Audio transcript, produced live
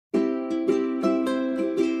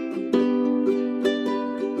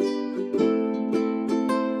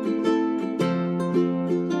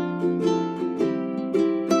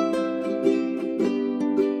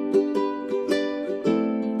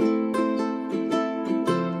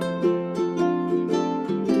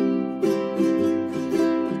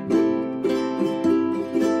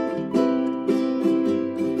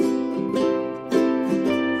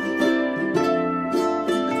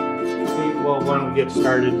get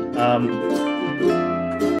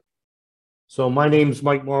started. So my name's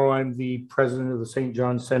Mike Morrow. I'm the president of the St.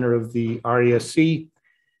 John Center of the RESC,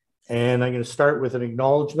 and I'm going to start with an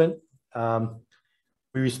acknowledgement.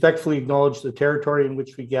 We respectfully acknowledge the territory in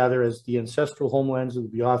which we gather as the ancestral homelands of the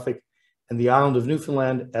Beothuk and the island of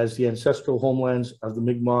Newfoundland as the ancestral homelands of the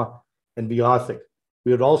Mi'kmaq and Beothuk.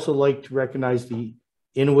 We would also like to recognize the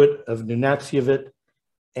Inuit of Nunatsiavut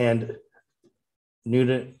and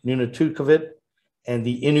Nunatukavut and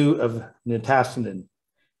the Innu of Nitassinan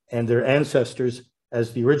and their ancestors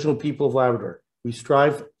as the original people of Labrador. We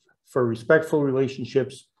strive for respectful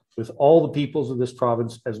relationships with all the peoples of this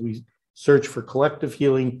province as we search for collective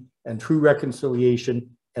healing and true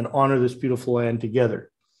reconciliation and honor this beautiful land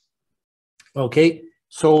together. Okay,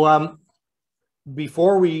 so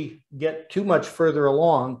before we get too much further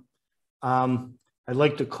along, I'd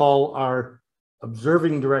like to call our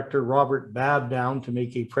observing director, Robert Babb, down to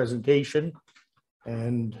make a presentation,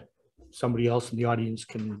 and somebody else in the audience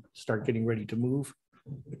can start getting ready to move.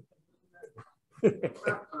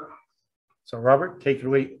 So Robert, take it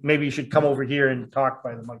away. Maybe you should come over here and talk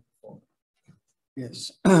by the microphone.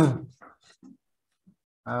 Yes.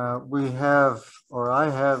 I have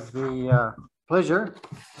the pleasure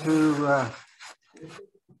to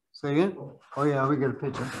say it. Oh yeah, we get a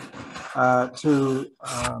picture. To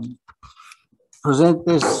present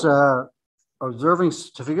this observing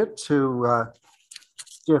certificate to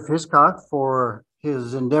Jeff Hiscock for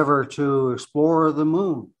his endeavor to explore the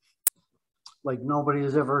moon like nobody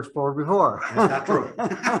has ever explored before. That's not true.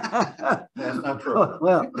 That's not true.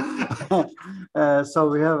 Well, so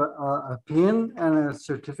we have a pin and a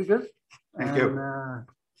certificate. Thank you.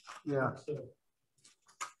 Yeah.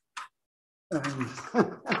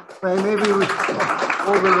 And maybe we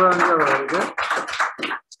hold it around there a little bit.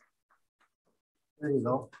 There you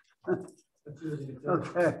go.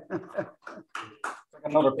 Okay.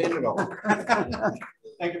 Another pin to go.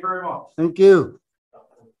 Thank you very much. Thank you.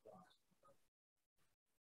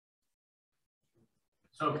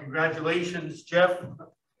 So congratulations, Jeff.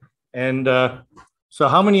 And so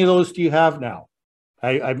how many of those do you have now?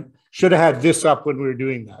 I should have had this up when we were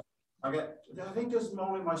doing that. Okay, I think this is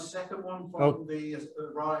only my second one from the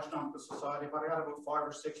Royal Astronomical Society, but I got about 5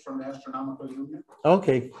 or 6 from the Astronomical Union.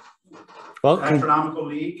 Okay. Well, Astronomical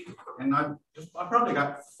League, and I probably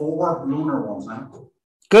got 4 lunar ones now.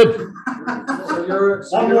 Good.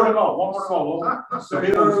 One more to go. So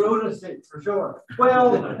you're a lunatic for sure.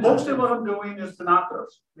 Well, mostly what I'm doing is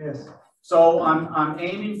binoculars. Yes. So I'm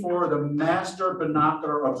aiming for the Master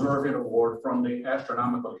Binocular Observing Award from the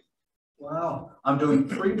Astronomical League. Wow. I'm doing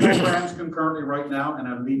 3 programs concurrently right now, and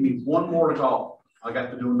I'm leaving 1 more to go. I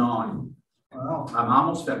got to do 9. Wow. I'm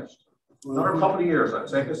almost finished. Another couple of years, I'd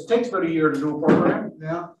say, because it takes about a year to do a program.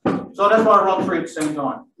 Yeah. So that's why I run 3 at the same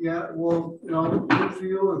time. Yeah. Well, you know, good for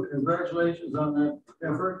you, and congratulations on that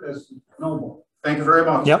effort. That's noble. Thank you very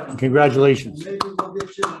much. Yep. Congratulations. Maybe we'll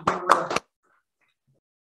get you to do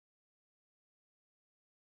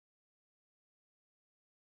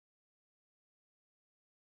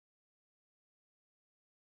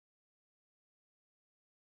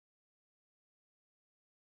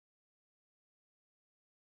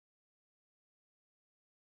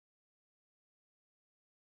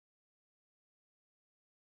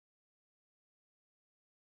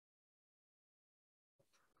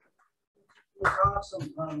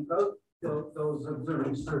sometime those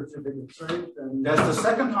observing certificates, right? And That's the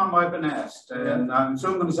second time I've been asked, and I'm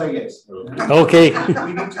soon going to say yes. Okay.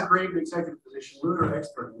 We need to create an executive position, lunar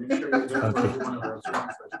expert, and make sure you get one of those.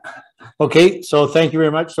 Okay. So thank you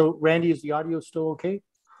very much. So Randy, is the audio still okay?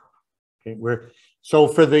 Okay. So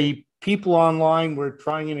for the people online, we're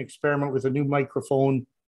trying an experiment with a new microphone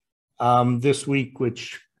this week,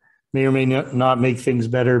 which may or may not make things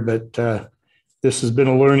better, but this has been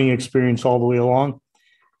a learning experience all the way along.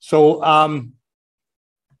 So a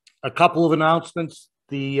couple of announcements.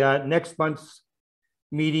 The next month's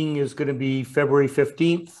meeting is going to be February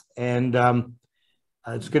 15th, and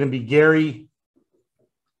it's going to be Gary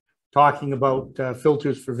talking about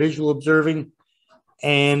filters for visual observing.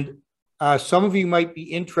 And some of you might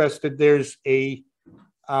be interested. There's a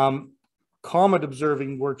comet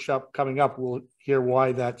observing workshop coming up. We'll hear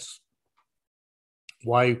why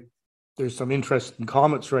there's some interest in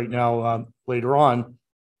comets right now later on.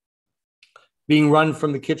 Being run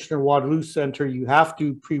from the Kitchener-Waterloo Center, you have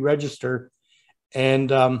to pre-register. And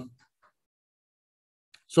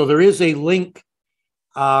so there is a link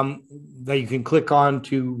that you can click on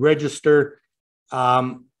to register,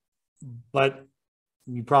 but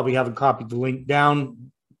you probably haven't copied the link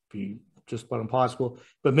down. Be just about impossible.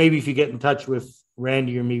 But maybe if you get in touch with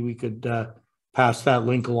Randy or me, we could pass that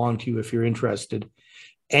link along to you if you're interested.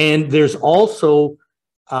 And there's also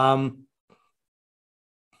coming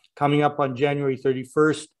up on January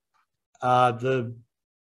 31st, the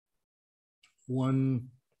 1,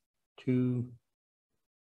 2,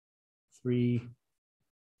 3,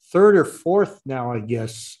 third or fourth now, I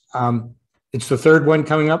guess. It's the third one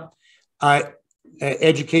coming up.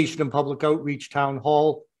 Education and Public Outreach Town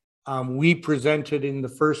Hall. We presented in the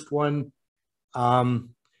first one.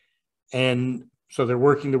 And so they're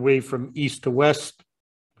working their way from east to west.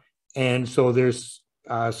 And so there's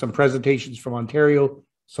some presentations from Ontario,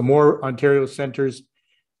 some more Ontario centers.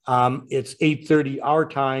 It's 8:30 our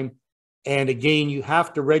time. And again, you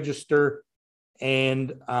have to register,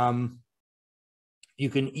 and you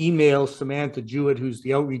can email Samantha Jewett, who's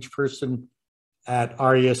the outreach person at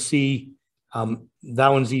RESC. That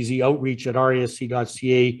one's easy,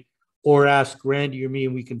 outreach@resc.ca, or ask Randy or me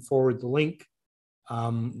and we can forward the link.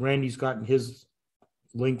 Randy's gotten his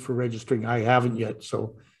link for registering. I haven't yet,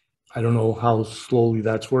 so I don't know how slowly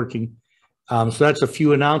that's working. So that's a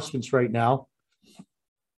few announcements right now.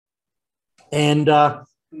 And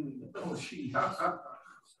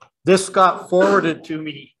this got forwarded to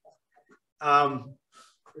me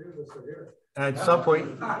at some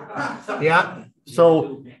point. Yeah,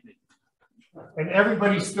 so, and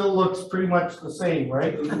everybody still looks pretty much the same,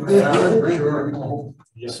 right?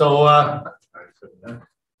 So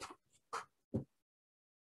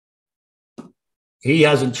he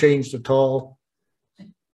hasn't changed at all.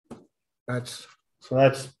 That's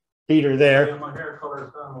Peter there. Yeah, my hair color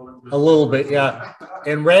is down a little bit, yeah.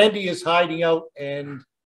 And Randy is hiding out, and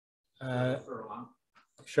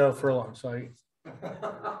Cheryl Furlong. Sorry,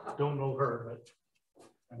 don't know her, but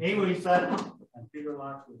anyways, that. And Peter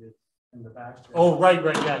Lockwood is in the back. Oh, right,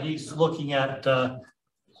 yeah. He's looking at.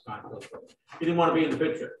 He didn't want to be in the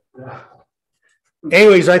picture. Yeah.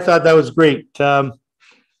 Anyways, I thought that was great. So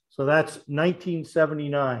that's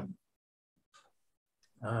 1979.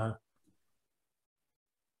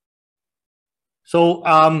 So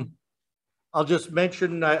I'll just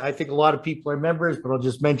mention, I think a lot of people are members, but I'll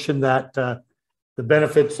just mention that the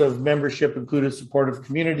benefits of membership include a supportive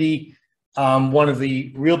community. One of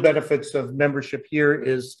the real benefits of membership here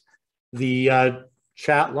is the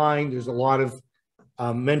chat line. There's a lot of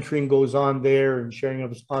mentoring goes on there and sharing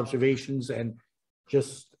of observations, and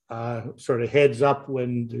just sort of heads up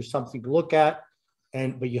when there's something to look at.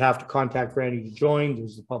 But you have to contact Randy to join.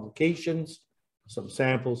 There's the publications, some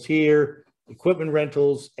samples here, equipment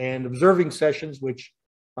rentals, and observing sessions, which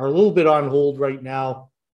are a little bit on hold right now,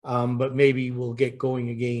 but maybe we'll get going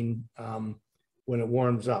again when it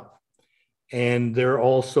warms up. And they're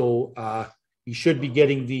also, you should be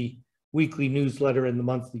getting the weekly newsletter and the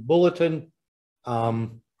monthly bulletin.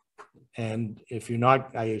 And if you're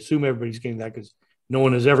not, I assume everybody's getting that because no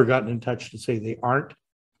one has ever gotten in touch to say they aren't.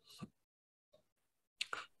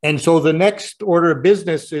 And so the next order of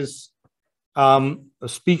business is a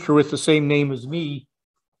speaker with the same name as me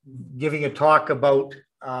giving a talk about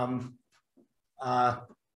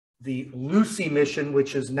the Lucy mission,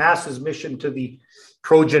 which is NASA's mission to the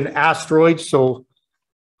Trojan asteroids. So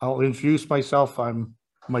I'll introduce myself. I'm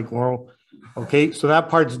Mike Morrow. Okay, so that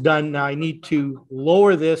part's done. Now I need to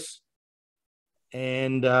lower this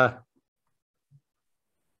and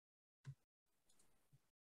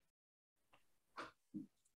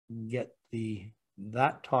get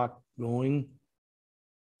that talk going.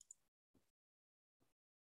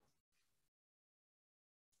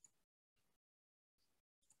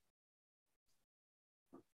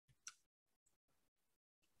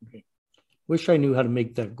 Okay. Wish I knew how to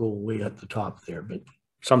make that go away at the top there, but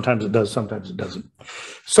sometimes it does, sometimes it doesn't.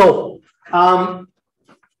 So I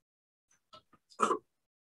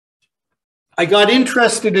got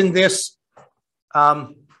interested in this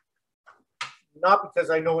not because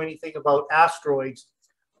I know anything about asteroids,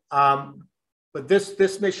 but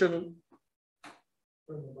this mission.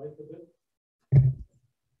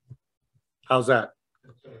 How's that?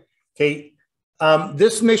 Okay,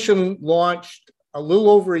 this mission launched a little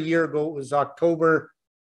over a year ago. It was October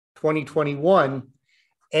 2021,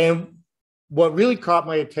 and what really caught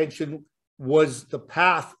my attention was the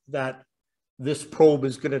path that this probe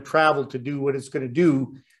is going to travel to do what it's going to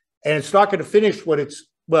do, and it's not going to finish what it's.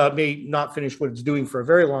 Well, it may not finish what it's doing for a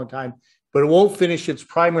very long time, but it won't finish its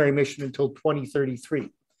primary mission until 2033.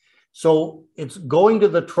 So it's going to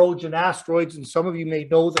the Trojan asteroids, and some of you may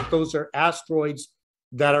know that those are asteroids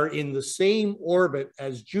that are in the same orbit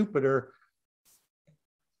as Jupiter.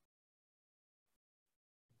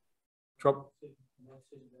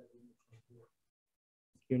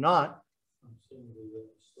 You're not.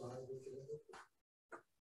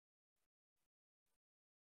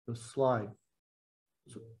 The slide.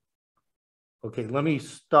 Okay, let me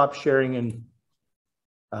stop sharing and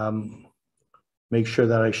make sure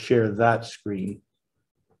that I share that screen.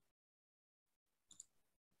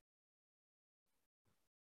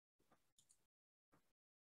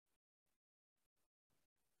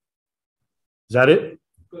 Is that it?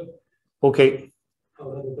 Good. Okay.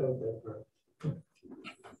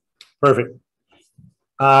 Perfect.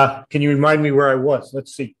 Can you remind me where I was?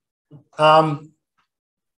 Let's see.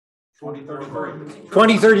 2033.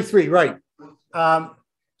 2033, right.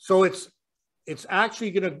 So it's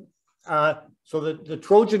actually going to, so the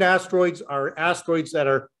Trojan asteroids are asteroids that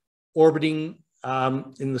are orbiting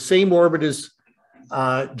in the same orbit as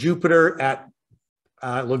Jupiter at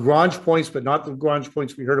Lagrange points, but not the Lagrange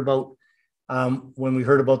points we heard about when we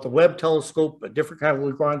heard about the Webb telescope, a different kind of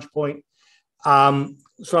Lagrange point.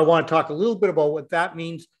 So I want to talk a little bit about what that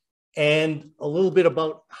means and a little bit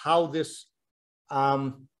about how this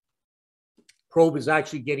probe is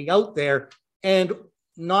actually getting out there, and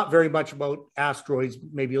not very much about asteroids,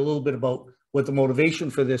 maybe a little bit about what the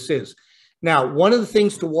motivation for this is. Now, one of the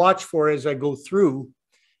things to watch for as I go through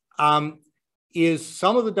is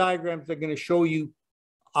some of the diagrams they're going to show you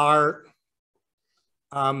are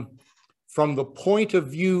from the point of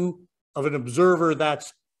view of an observer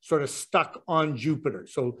that's sort of stuck on Jupiter.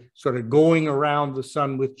 So sort of going around the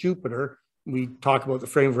sun with Jupiter. We talk about the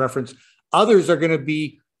frame of reference. Others are going to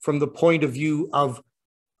be from the point of view of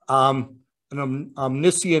an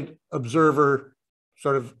omniscient observer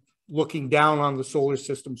sort of looking down on the solar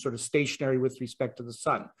system, sort of stationary with respect to the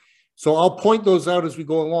sun. So I'll point those out as we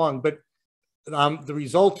go along, but the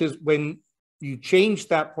result is when you change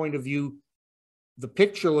that point of view, the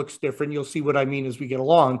picture looks different. You'll see what I mean as we get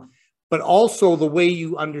along, but also the way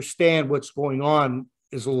you understand what's going on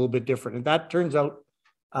is a little bit different. And that turns out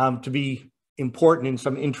to be important in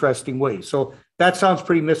some interesting ways. So that sounds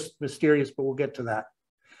pretty mysterious, but we'll get to that.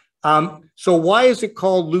 So why is it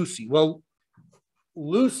called Lucy? Well,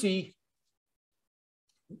 Lucy,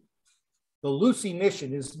 the Lucy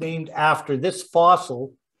mission is named after this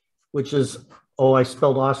fossil, which is, oh, I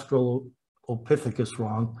spelled Australopithecus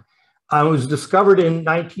wrong. It was discovered in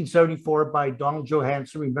 1974 by Donald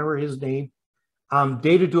Johanson, remember his name,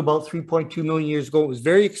 dated to about 3.2 million years ago. It was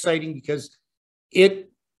very exciting because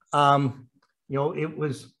it, it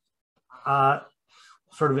was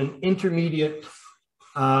sort of an intermediate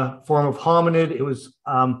form of hominid. It was,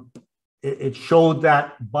 it showed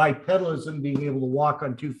that bipedalism, being able to walk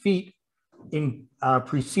on 2 feet,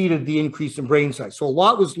 preceded the increase in brain size. So a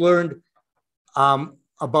lot was learned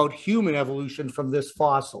about human evolution from this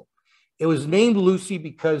fossil. It was named Lucy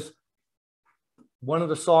because one of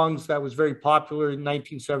the songs that was very popular in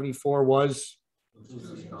 1974 was,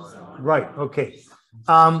 right, okay.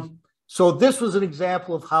 So this was an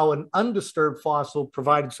example of how an undisturbed fossil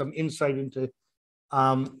provided some insight into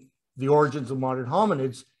the origins of modern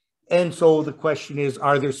hominids. And so the question is,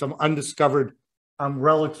 are there some undiscovered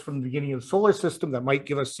relics from the beginning of the solar system that might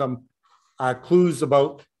give us some clues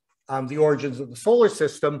about the origins of the solar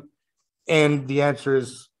system? And the answer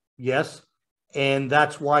is yes. And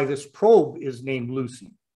that's why this probe is named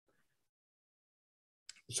Lucy.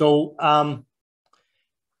 So and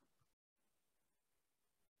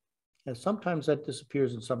sometimes that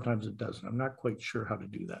disappears and sometimes it doesn't. I'm not quite sure how to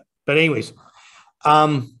do that. But anyways,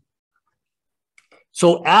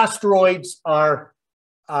 so asteroids are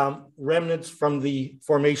remnants from the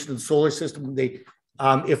formation of the solar system. They,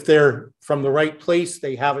 if they're from the right place,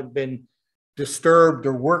 they haven't been disturbed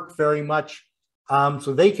or worked very much.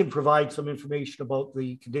 So they can provide some information about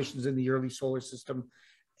the conditions in the early solar system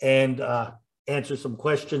and answer some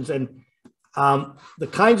questions. And the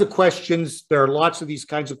kinds of questions, there are lots of these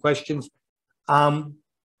kinds of questions. But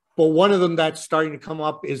one of them that's starting to come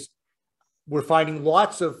up is we're finding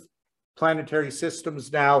lots of planetary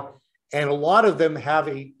systems now, and a lot of them have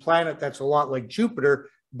a planet that's a lot like Jupiter,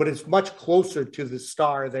 but it's much closer to the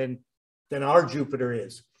star than our Jupiter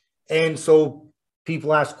is. And so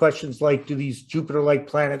people ask questions like, do these Jupiter-like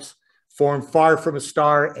planets form far from a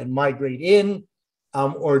star and migrate in,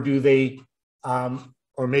 or do they,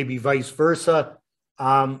 or maybe vice versa?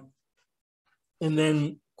 And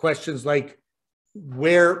then questions like,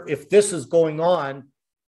 where, if this is going on,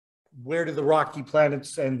 where do the rocky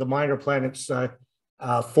planets and the minor planets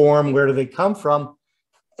form? Where do they come from?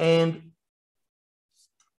 And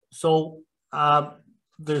so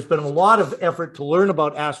there's been a lot of effort to learn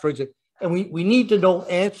about asteroids, and we need to know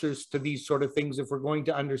answers to these sort of things if we're going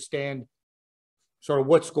to understand sort of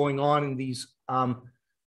what's going on in these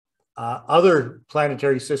other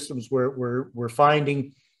planetary systems we're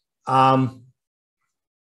finding. And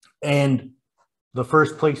the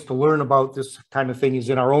first place to learn about this kind of thing is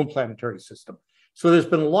in our own planetary system. So there's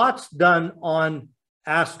been lots done on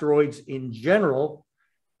asteroids in general.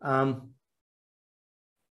 I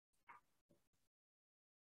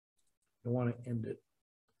want to end it.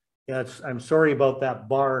 Yeah, I'm sorry about that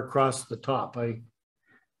bar across the top. I've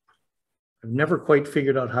never quite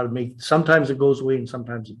figured out how to make, sometimes it goes away and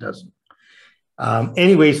sometimes it doesn't.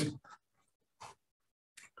 Anyways,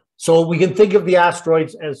 so we can think of the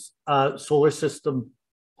asteroids as solar system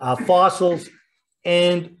fossils.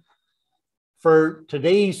 And for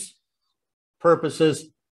today's purposes,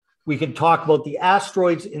 we can talk about the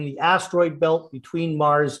asteroids in the asteroid belt between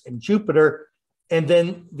Mars and Jupiter. And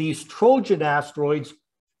then these Trojan asteroids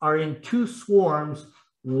are in two swarms,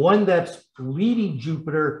 one that's leading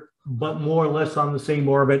Jupiter, but more or less on the same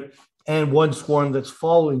orbit, and one swarm that's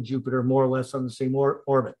following Jupiter, more or less on the same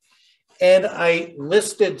orbit. And I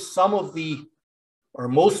listed some of the, or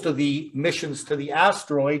most of the missions to the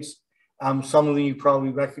asteroids. Some of them you probably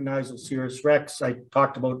recognize, OSIRIS-REx. I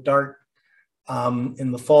talked about DART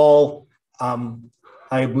in the fall,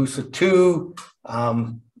 Hayabusa 2,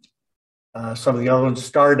 some of the other ones,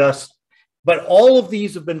 Stardust. But all of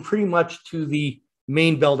these have been pretty much to the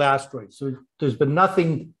main belt asteroids. So there's been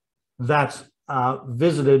nothing that's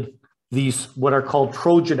visited these, what are called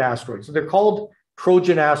Trojan asteroids. So they're called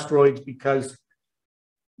Trojan asteroids because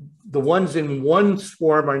the ones in one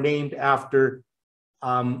swarm are named after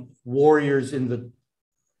warriors in the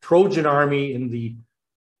Trojan army in the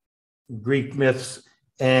Greek myths,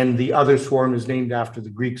 and the other swarm is named after the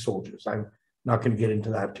Greek soldiers. I'm not going to get into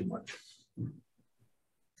that too much.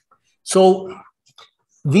 So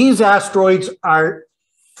these asteroids are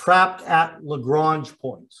trapped at Lagrange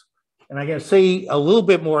points. And I'm going to say a little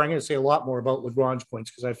bit more. I'm going to say a lot more about Lagrange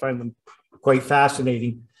points because I find them quite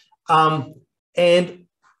fascinating. And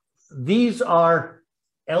these are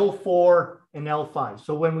L4 and L5.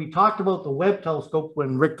 So when we talked about the Webb telescope,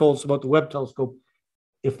 when Rick told us about the Webb telescope,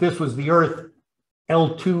 if this was the Earth,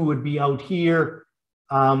 L2 would be out here,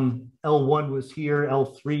 L1 was here,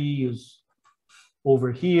 L3 is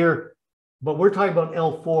over here, but we're talking about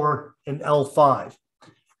L4 and L5.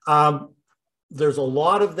 There's a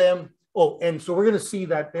lot of them. Oh, and so we're going to see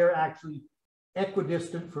that they're actually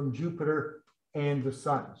equidistant from Jupiter and the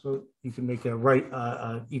sun. So you can make a right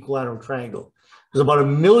equilateral triangle. There's about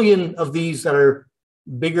 1 million of these that are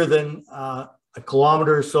bigger than a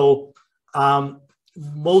kilometer. So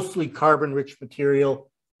mostly carbon-rich material,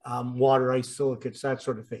 water, ice, silicates, that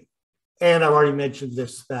sort of thing. And I've already mentioned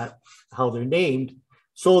this, that how they're named.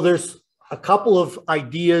 So there's a couple of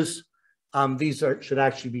ideas. These should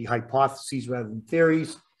actually be hypotheses rather than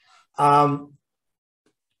theories.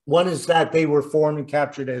 One is that they were formed and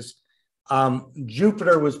captured as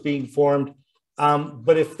Jupiter was being formed.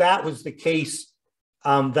 But if that was the case,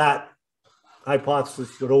 that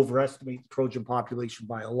hypothesis would overestimate the Trojan population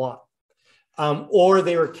by a lot. Or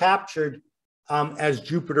they were captured as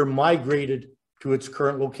Jupiter migrated to its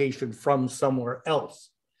current location from somewhere else.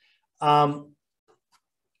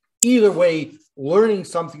 Either way, learning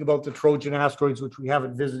something about the Trojan asteroids, which we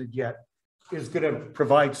haven't visited yet, is going to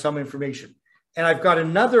provide some information. And I've got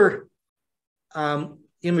another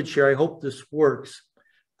image here. I hope this works.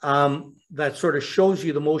 That sort of shows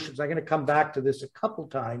you the motions. I'm going to come back to this a couple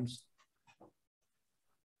times.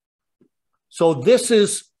 So this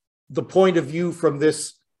is the point of view from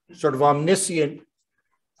this sort of omniscient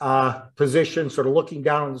position, sort of looking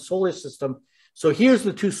down on the solar system. So here's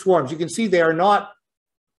the two swarms. You can see they are not.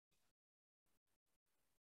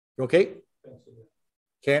 Okay?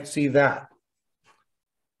 Can't see that.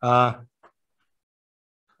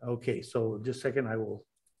 Okay, so just a second, I will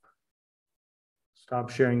stop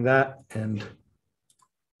sharing that and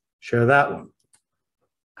share that one.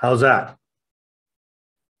 How's that?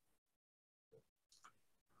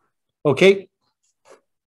 Okay.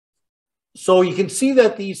 So you can see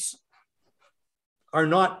that these are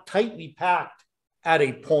not tightly packed at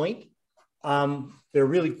a point. They're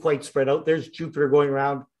really quite spread out. There's Jupiter going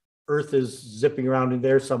around. Earth is zipping around in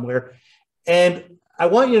there somewhere. And I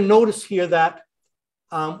want you to notice here that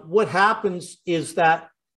what happens is that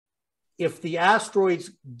if the asteroids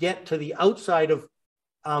get to the outside of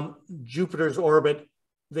Jupiter's orbit,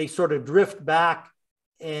 they sort of drift back.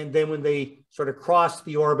 And then when they sort of cross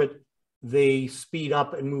the orbit, they speed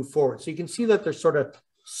up and move forward. So you can see that they're sort of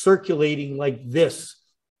circulating like this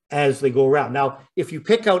as they go around. Now, if you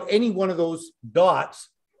pick out any one of those dots,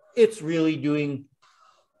 it's really doing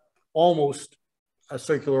almost a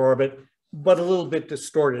circular orbit, but a little bit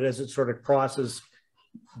distorted as it sort of crosses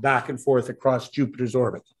back and forth across Jupiter's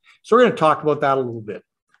orbit. So we're going to talk about that a little bit.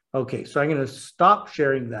 Okay, so I'm going to stop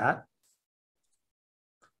sharing that.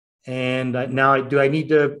 And now, do I need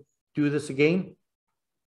to do this again?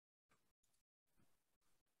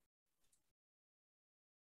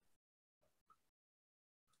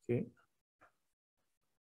 Okay.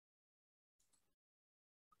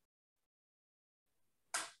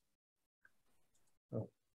 Oh.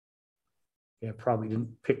 Yeah, probably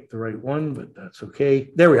didn't pick the right one, but that's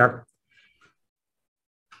okay. There we are.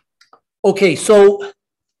 Okay, so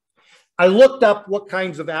I looked up what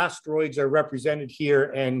kinds of asteroids are represented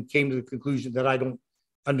here and came to the conclusion that I don't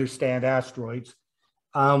understand asteroids.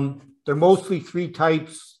 They're mostly three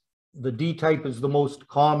types. The D type is the most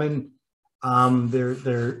common.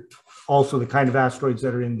 They're also the kind of asteroids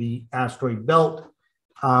that are in the asteroid belt.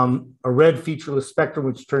 A red featureless spectrum,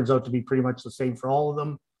 which turns out to be pretty much the same for all of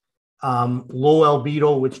them. Low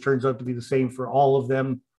albedo, which turns out to be the same for all of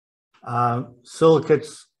them.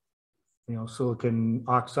 Silicates, silicon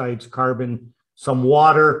oxides, carbon, some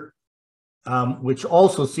water, which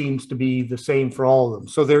also seems to be the same for all of them.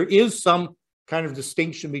 So there is some kind of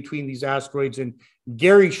distinction between these asteroids, and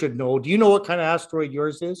Gary should know. Do you know what kind of asteroid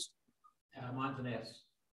yours is? Mine's an S.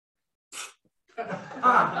 Asteroids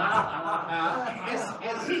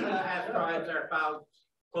are about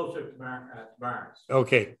closer to Mars.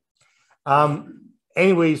 Okay.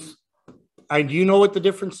 Anyways, do you know what the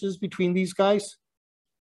difference is between these guys?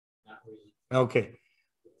 Not really. Okay.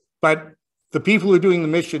 But the people who are doing the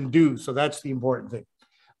mission do, so that's the important thing.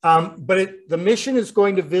 But the mission is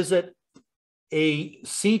going to visit a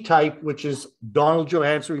C-type, which is Donald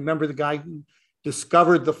Johanson. Remember, the guy who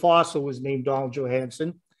discovered the fossil was named Donald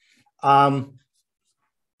Johanson. A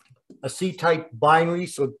C-type binary,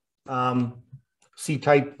 so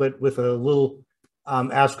C-type, but with a little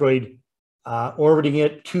asteroid orbiting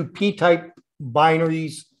it. Two P-type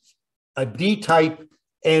binaries, a D-type,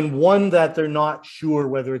 and one that they're not sure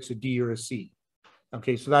whether it's a D or a C.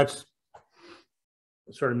 Okay, so that's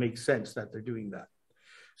sort of makes sense that they're doing that.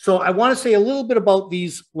 So I want to say a little bit about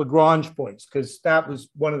these Lagrange points, because that was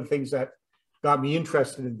one of the things that got me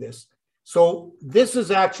interested in this. So this is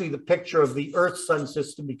actually the picture of the Earth-Sun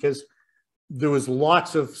system, because there was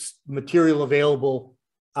lots of material available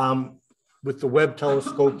with the Webb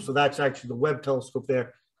telescope. So that's actually the Webb telescope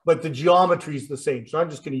there, but the geometry is the same. So I'm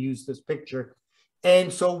just going to use this picture.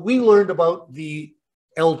 And so we learned about the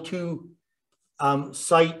L2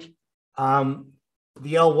 site, the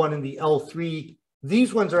L1 and the L3.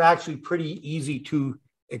 These ones are actually pretty easy to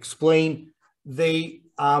explain. They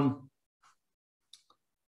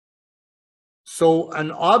so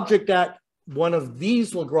an object at one of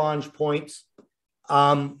these Lagrange points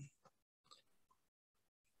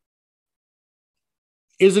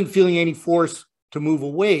isn't feeling any force to move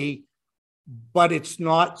away, but it's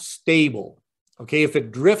not stable. Okay, if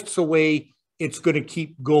it drifts away, it's going to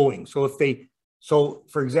keep going. So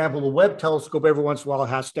for example, the Webb telescope every once in a while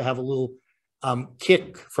has to have a little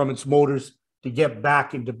kick from its motors to get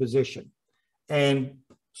back into position. And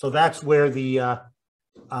so that's where the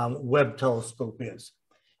Webb telescope is.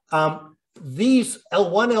 These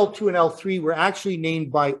L1, L2, and L3 were actually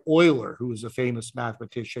named by Euler, who was a famous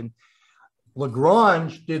mathematician.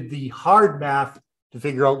 Lagrange did the hard math to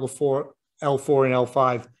figure out L4 and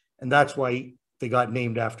L5, and that's why they got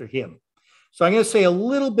named after him. So I'm going to say a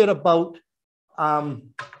little bit about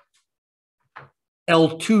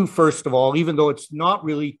L2, first of all, even though it's not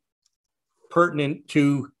really pertinent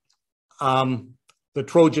to the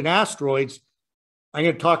Trojan asteroids. I'm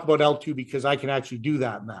going to talk about L2 because I can actually do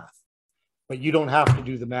that math, but you don't have to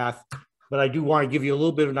do the math. But I do want to give you a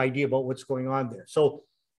little bit of an idea about what's going on there. So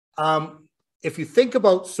if you think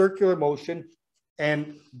about circular motion,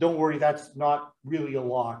 and don't worry, that's not really a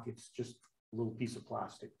lock. It's just a little piece of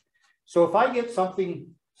plastic. So if I get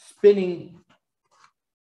something spinning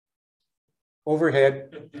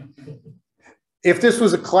overhead, if this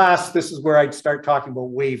was a class, this is where I'd start talking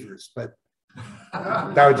about waivers, but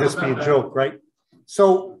that would just be a joke, right?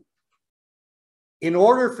 So in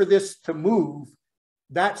order for this to move,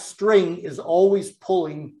 that string is always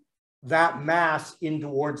pulling that mass in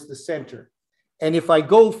towards the center. And if I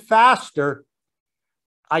go faster,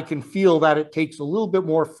 I can feel that it takes a little bit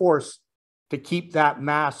more force to keep that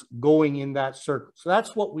mass going in that circle. So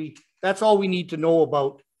that's all we need to know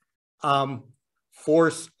about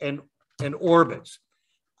force and orbits.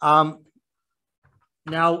 And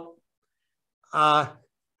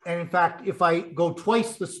in fact, if I go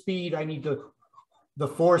twice the speed, the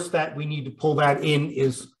force that we need to pull that in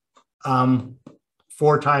is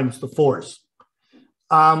 4 times the force.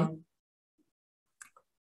 But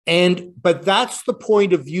that's the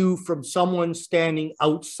point of view from someone standing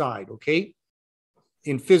outside, okay?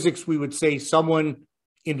 In physics, we would say someone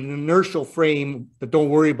in an inertial frame, but don't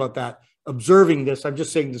worry about that. Observing this, I'm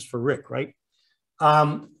just saying this for Rick, right?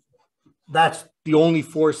 That's the only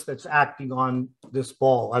force that's acting on this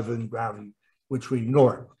ball other than gravity, which we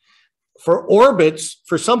ignore. for orbits,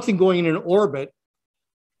 for something going in an orbit,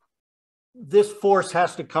 this force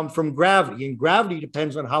has to come from gravity, and gravity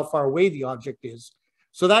depends on how far away the object is.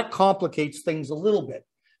 So that complicates things a little bit.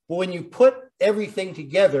 But when you put everything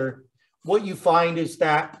together, what you find is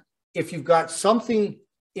that if you've got something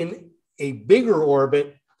in a bigger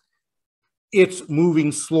orbit, it's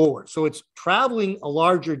moving slower. So it's traveling a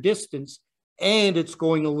larger distance and it's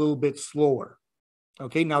going a little bit slower.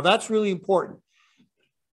 Okay, now that's really important.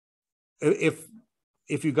 If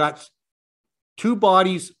you've got two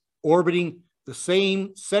bodies orbiting the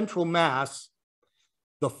same central mass,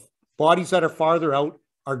 the bodies that are farther out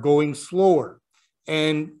are going slower,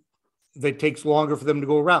 and it takes longer for them to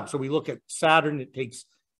go around. So we look at Saturn, it takes,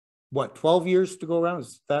 what, 12 years to go around?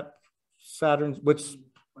 Is that Saturn's, what's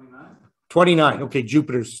 29? 29. Okay,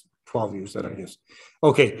 Jupiter's 12 years then, I guess.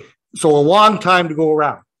 Okay, so a long time to go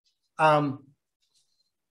around.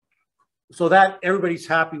 So that everybody's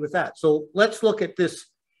happy with that. So let's look at this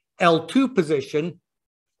L2 position.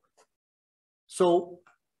 So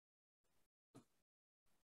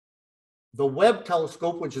the Webb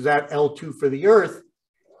telescope, which is at L2 for the Earth,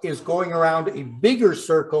 is going around a bigger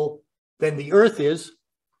circle than the Earth is.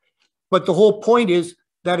 But the whole point is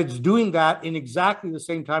that it's doing that in exactly the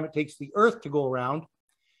same time it takes the Earth to go around.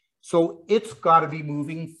 So it's got to be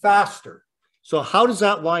moving faster. So how does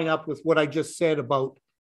that line up with what I just said about,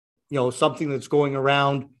 you know, something that's going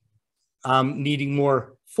around needing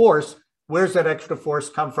more force? Where's that extra force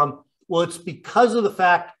come from? Well, it's because of the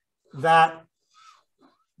fact that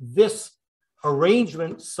this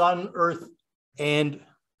arrangement, Sun, Earth, and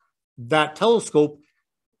that telescope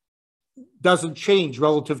doesn't change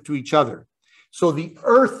relative to each other. So the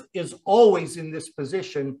Earth is always in this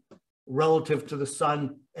position relative to the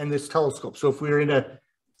Sun and this telescope. So if we were in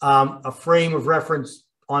a frame of reference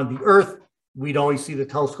on the Earth, we'd always see the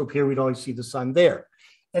telescope here, we'd always see the Sun there.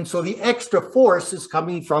 And so the extra force is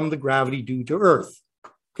coming from the gravity due to Earth.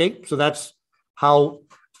 Okay, so that's how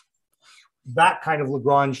that kind of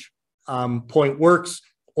Lagrange point works.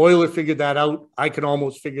 Euler figured that out. I can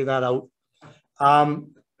almost figure that out.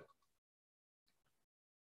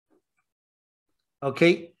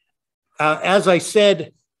 Okay, as I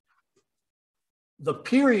said, the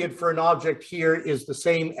period for an object here is the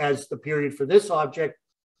same as the period for this object,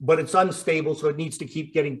 but it's unstable, so it needs to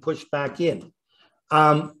keep getting pushed back in.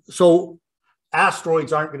 So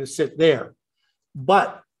asteroids aren't going to sit there.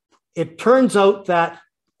 But it turns out that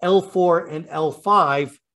L4 and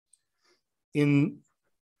L5 in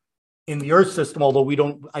the Earth system, although we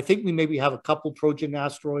don't, I think we maybe have a couple Trojan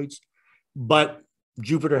asteroids, but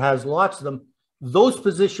Jupiter has lots of them. Those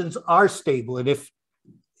positions are stable. And if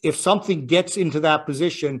something gets into that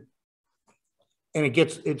position and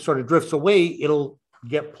it sort of drifts away, it'll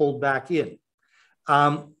get pulled back in.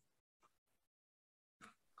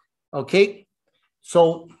 Okay,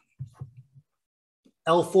 so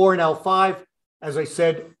L4 and L5, as I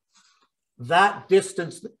said, that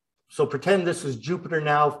distance, so pretend this is Jupiter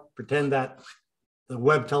now, pretend that the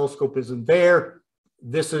Webb telescope isn't there.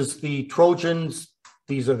 This is the Trojans,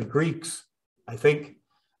 these are the Greeks, I think.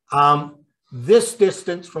 This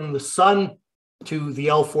distance from the Sun to the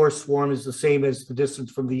L4 swarm is the same as the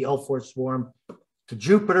distance from the L4 swarm to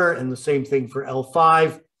Jupiter, and the same thing for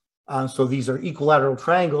L5. So these are equilateral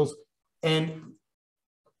triangles, and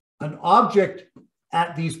an object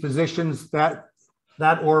at these positions, that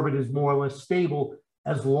orbit is more or less stable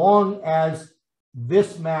as long as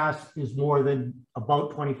this mass is more than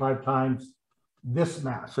about 25 times this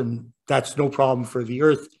mass. And that's no problem for the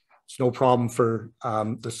Earth. It's no problem for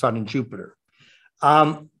the Sun and Jupiter.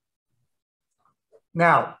 Now,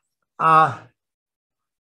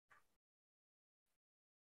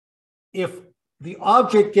 if the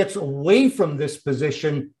object gets away from this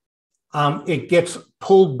position, it gets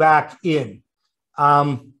pulled back in.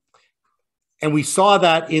 And we saw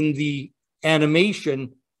that in the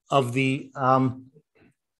animation of the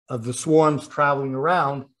swarms traveling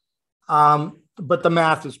around. But the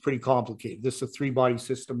math is pretty complicated. This is a three-body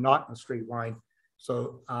system, not in a straight line.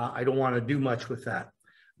 So I don't want to do much with that.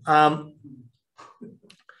 But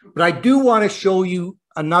I do want to show you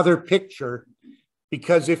another picture,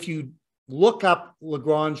 because if you look up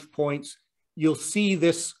Lagrange points, you'll see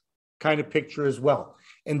this kind of picture as well.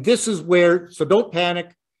 And this is where, so don't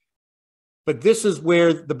panic, but this is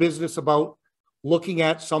where the business about looking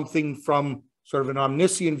at something from sort of an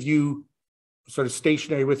omniscient view, sort of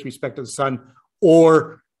stationary with respect to the Sun,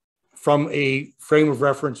 or from a frame of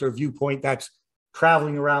reference or viewpoint that's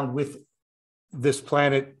traveling around with this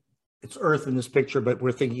planet. It's Earth in this picture, but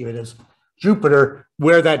we're thinking of it as Jupiter,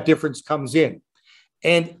 where that difference comes in.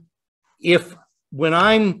 And if when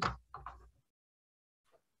I'm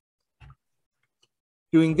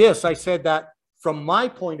doing this, I said that from my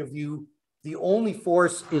point of view, the only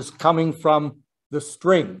force is coming from the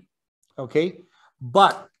string, okay?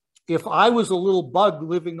 But if I was a little bug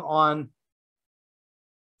living on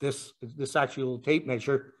this actually a little tape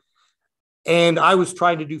measure, and I was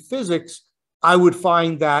trying to do physics, I would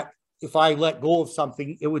find that if I let go of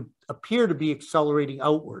something, it would appear to be accelerating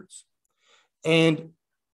outwards. And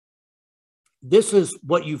this is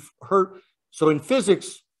what you've heard. So in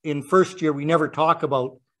physics, in first year, we never talk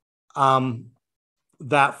about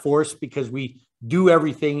that force because we do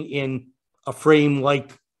everything in a frame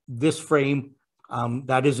like this frame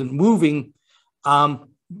that isn't moving.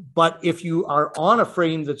 But if you are on a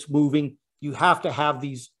frame that's moving, you have to have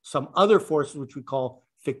some other forces, which we call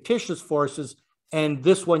fictitious forces. And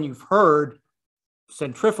this one you've heard,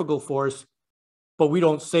 centrifugal force, but we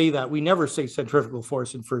don't say that. We never say centrifugal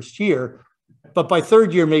force in first year. But by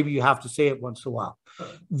third year, maybe you have to say it once in a while.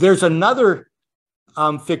 There's another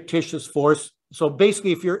fictitious force. So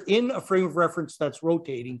basically, if you're in a frame of reference that's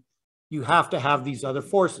rotating, you have to have these other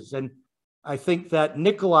forces. And I think that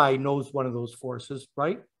Nikolai knows one of those forces,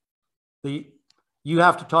 right? You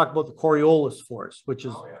have to talk about the Coriolis force, which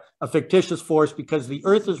is a fictitious force because the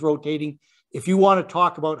Earth is rotating. If you want to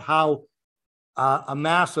talk about how a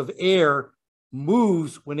mass of air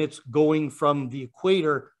moves when it's going from the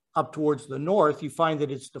equator up towards the north, you find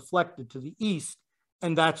that it's deflected to the east.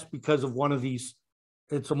 And that's because of one of these,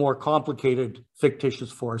 it's a more complicated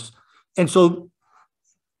fictitious force. And so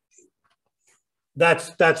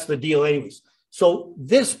that's the deal anyways. So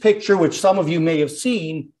this picture, which some of you may have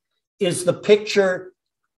seen, is the picture,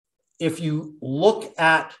 if you look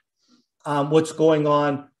at what's going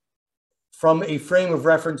on from a frame of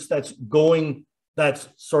reference that's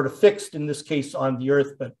sort of fixed, in this case on the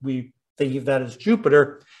Earth, but we think of that as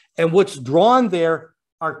Jupiter. And what's drawn there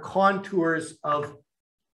are contours of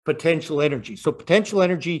potential energy. So potential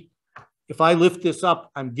energy, if I lift this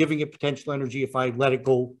up, I'm giving it potential energy. If I let it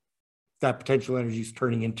go, that potential energy is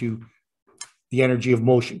turning into the energy of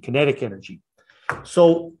motion, kinetic energy.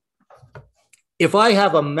 So if I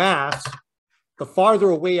have a mass, the farther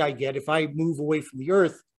away I get, if I move away from the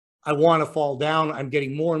Earth, I want to fall down. I'm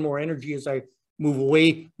getting more and more energy as I move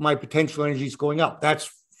away. My potential energy is going up.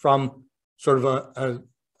 That's from sort of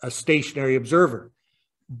a stationary observer.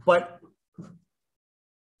 But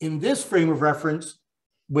in this frame of reference,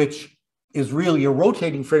 which is really a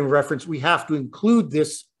rotating frame of reference, we have to include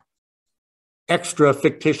this extra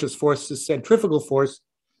fictitious force, this centrifugal force.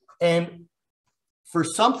 And for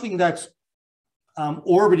something that's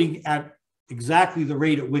orbiting at exactly the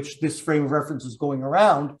rate at which this frame of reference is going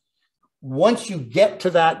around, once you get to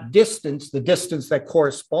that distance, the distance that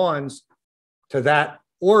corresponds to that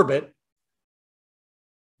orbit,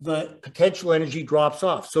 the potential energy drops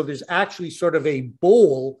off. So there's actually sort of a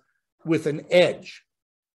bowl with an edge,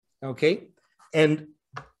 okay? And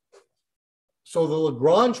so the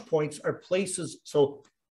Lagrange points are places, so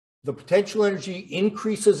the potential energy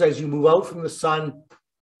increases as you move out from the sun,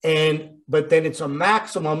 but then it's a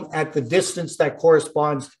maximum at the distance that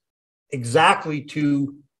corresponds exactly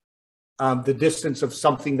to the distance of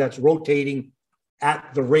something that's rotating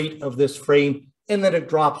at the rate of this frame, and then it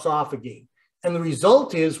drops off again. And the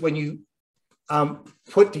result is when you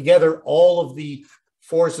put together all of the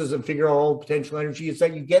forces and figure out all the potential energy, is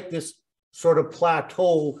that you get this sort of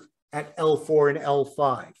plateau at L4 and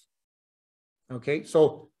L5. Okay,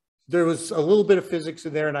 so there was a little bit of physics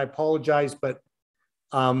in there, and I apologize, but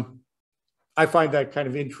I find that kind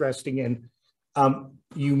of interesting. And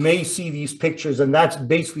you may see these pictures, and that's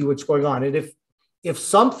basically what's going on. And if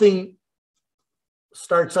something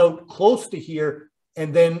starts out close to here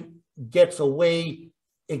and then gets away,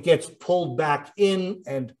 it gets pulled back in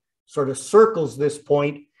and sort of circles this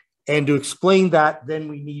point. And to explain that, then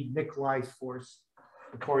we need Nikolai's force,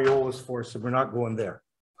 the Coriolis force, and we're not going there.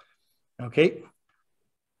 Okay.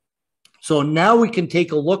 So now we can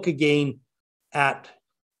take a look again at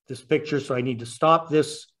this picture. So I need to stop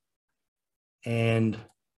this and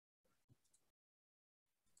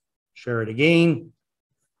share it again.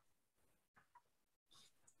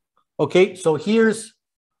 Okay, so here's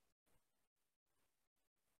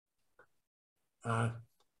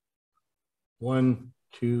one,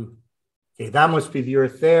 two. Okay, that must be the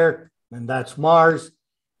Earth there, and that's Mars.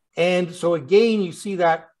 And so again, you see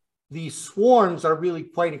that these swarms are really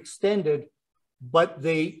quite extended, but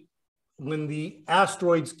when the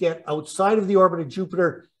asteroids get outside of the orbit of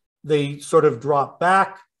Jupiter, they sort of drop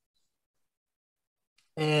back.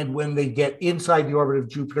 And when they get inside the orbit of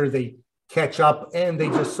Jupiter, they catch up, and they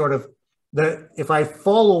just sort of, if I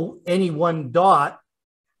follow any one dot,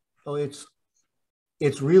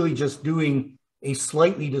 it's really just doing a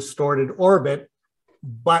slightly distorted orbit.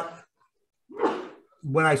 But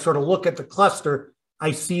when I sort of look at the cluster,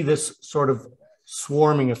 I see this sort of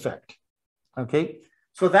swarming effect. Okay,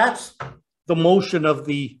 so that's the motion of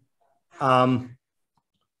the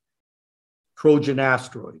Trojan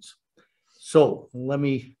asteroids. So let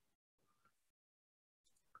me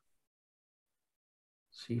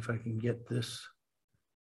see if I can get this.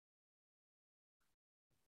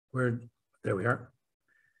 There we are.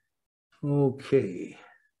 Okay.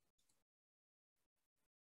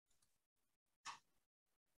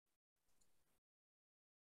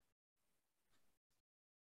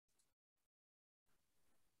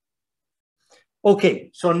 Okay,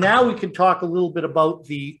 so now we can talk a little bit about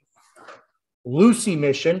the Lucy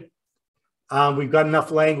mission. We've got enough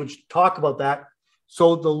language to talk about that.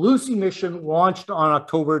 So the Lucy mission launched on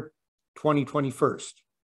October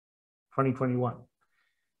 2021.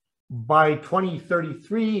 By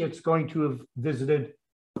 2033, it's going to have visited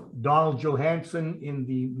Donald Johanson in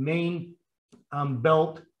the main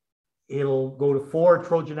belt. It'll go to 4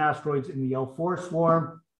 Trojan asteroids in the L4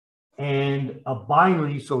 swarm, and a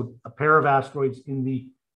binary, so a pair of asteroids in the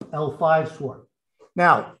L5 swarm.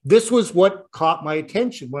 Now, this was what caught my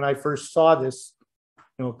attention when I first saw this,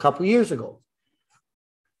 a couple of years ago.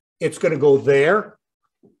 It's going to go there,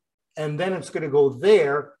 and then it's going to go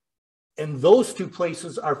there, and those two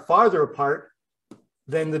places are farther apart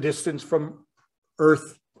than the distance from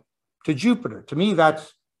Earth to Jupiter. To me,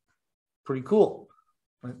 that's pretty cool.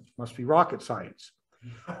 It must be rocket science.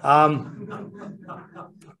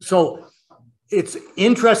 So it's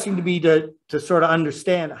interesting to me to sort of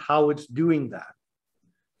understand how it's doing that.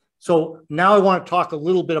 So now I want to talk a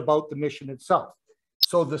little bit about the mission itself.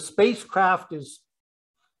 So the spacecraft is,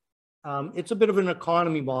 it's a bit of an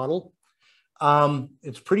economy model.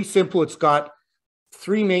 It's pretty simple. It's got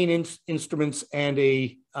 3 main instruments and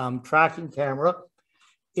a tracking camera.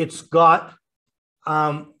 It's got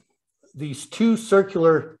these 2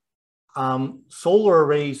 circular solar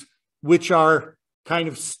arrays, which are kind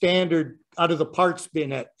of standard out of the parts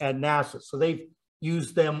bin at NASA. So they've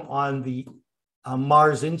used them on the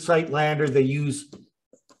Mars Insight lander. They use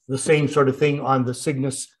the same sort of thing on the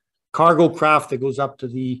Cygnus cargo craft that goes up to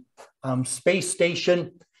the space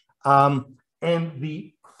station. And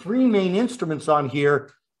the 3 main instruments on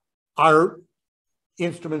here are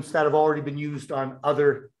instruments that have already been used on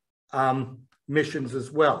other missions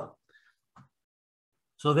as well.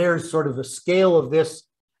 So there's sort of the scale of this.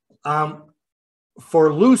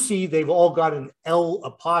 For Lucy, they've all got an L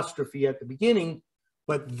apostrophe at the beginning,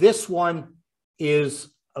 but this one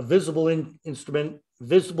is a visible instrument,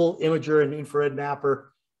 visible imager and infrared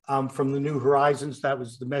mapper from the New Horizons. That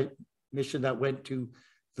was the mission that went to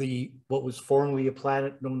what was formerly a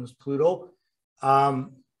planet known as Pluto.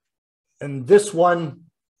 And this one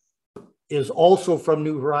is also from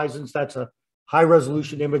New Horizons. That's a high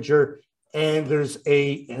resolution imager. And there's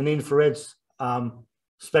an infrared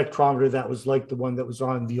spectrometer that was like the one that was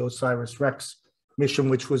on the OSIRIS-REx mission,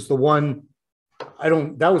 which was the one,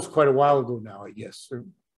 that was quite a while ago now, I guess, or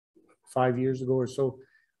 5 years ago or so,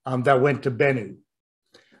 that went to Bennu.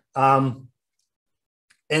 And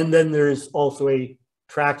then there's also a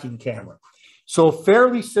tracking camera. So a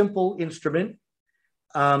fairly simple instrument,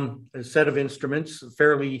 a set of instruments, a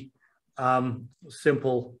fairly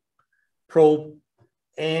simple probe.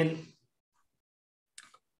 And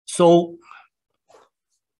so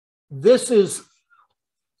this is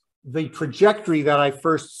the trajectory that I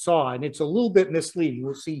first saw, and it's a little bit misleading.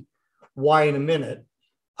 We'll see why in a minute.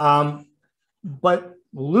 But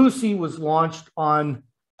Lucy was launched on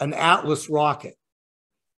an Atlas rocket.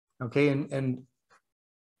 Okay, and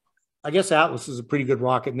I guess Atlas is a pretty good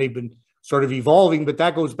rocket, and they've been sort of evolving, but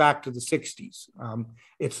that goes back to the 60s.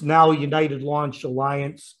 It's now United Launch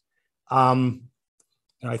Alliance. And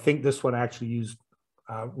I think this one actually used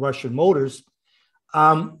Russian motors.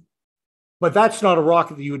 But that's not a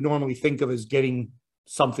rocket that you would normally think of as getting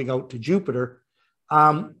something out to Jupiter.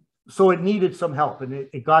 So it needed some help, and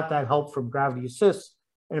it got that help from gravity assist.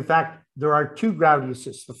 And in fact, there are 2 gravity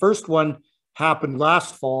assists. The first one happened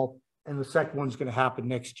last fall, and the second one's going to happen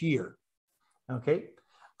next year. Okay.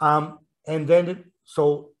 And then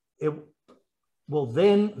it will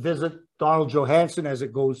then visit Donald Johanson as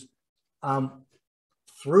it goes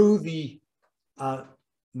through the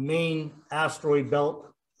main asteroid belt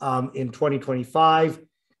in 2025.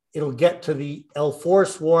 It'll get to the L4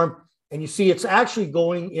 swarm, and you see it's actually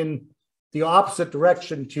going in the opposite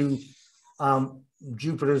direction to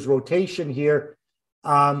Jupiter's rotation here,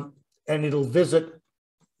 and it'll visit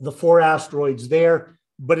the 4 asteroids there,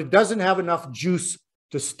 but it doesn't have enough juice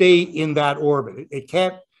to stay in that orbit.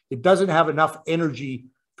 It doesn't have enough energy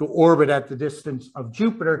to orbit at the distance of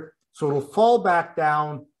Jupiter, So it'll fall back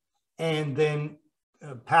down and then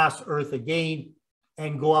pass Earth again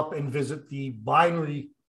and go up and visit the binary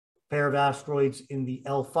pair of asteroids in the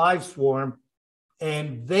L5 swarm.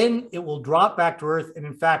 And then it will drop back to Earth. And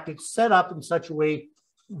in fact, it's set up in such a way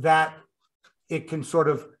that it can sort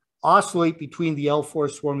of oscillate between the L4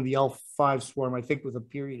 swarm and the L5 swarm, I think with a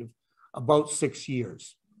period of about 6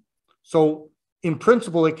 years. So in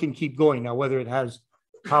principle, it can keep going. Now, whether it has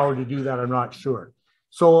power to do that, I'm not sure.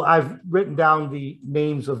 So I've written down the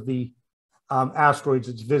names of the asteroids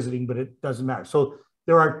it's visiting, but it doesn't matter. So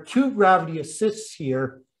there are 2 gravity assists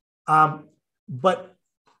here, but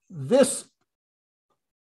this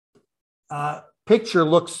picture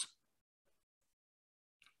looks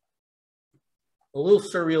a little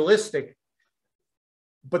surrealistic,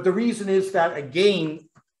 but the reason is that, again,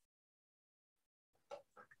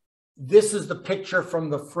 this is the picture from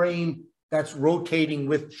the frame that's rotating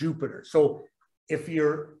with Jupiter. So if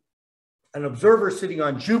you're an observer sitting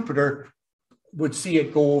on Jupiter, would see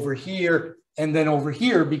it go over here and then over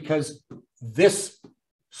here, because this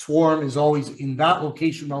swarm is always in that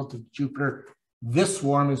location relative to Jupiter. This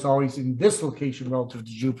swarm is always in this location relative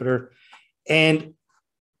to Jupiter. And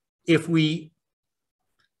if we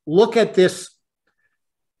look at this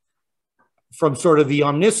from sort of the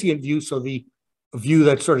omniscient view, so the view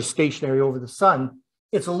that's sort of stationary over the sun,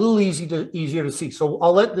 it's a little easier to see. So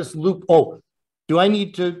I'll let this loop. Oh, do I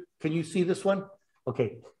need to? Can you see this one?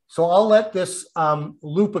 Okay. So I'll let this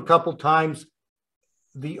loop a couple times.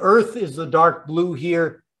 The Earth is the dark blue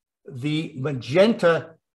here. The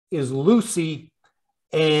magenta is Lucy,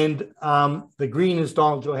 and the green is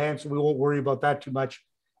Donald Johanson. We won't worry about that too much.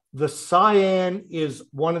 The cyan is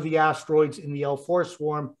one of the asteroids in the L4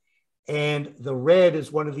 swarm, and the red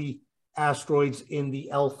is one of the asteroids in the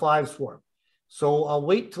L5 swarm. So I'll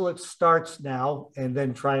wait till it starts now and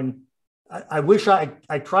then try and, I wish I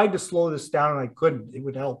tried to slow this down and I couldn't. It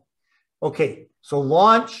would help. Okay, so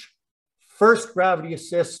launch, first gravity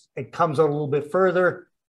assist, it comes out a little bit further.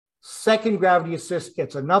 Second gravity assist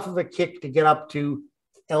gets enough of a kick to get up to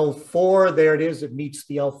L4. There it is. It meets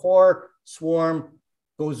the L4 swarm,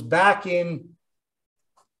 goes back in,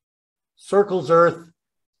 circles Earth,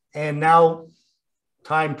 and now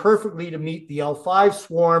timed perfectly to meet the L5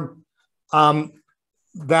 swarm.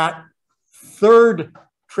 That third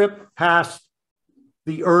trip past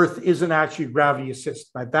the Earth isn't actually gravity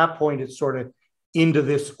assist. At that point, it's sort of into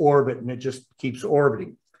this orbit and it just keeps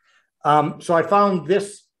orbiting. So I found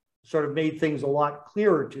this sort of made things a lot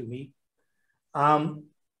clearer to me.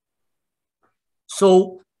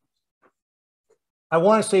 So I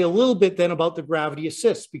want to say a little bit then about the gravity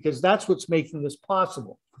assist, because that's what's making this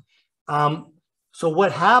possible. So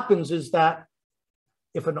what happens is that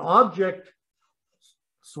if an object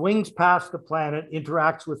swings past the planet,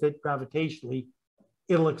 interacts with it gravitationally,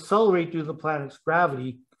 it'll accelerate due to the planet's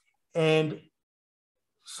gravity, and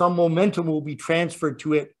some momentum will be transferred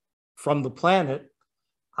to it from the planet.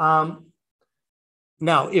 Now,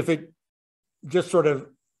 if it just sort of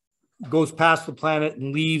goes past the planet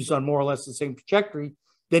and leaves on more or less the same trajectory,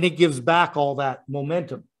 then it gives back all that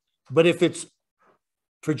momentum. But if its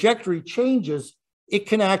trajectory changes, it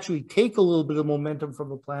can actually take a little bit of momentum from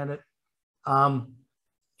the planet. So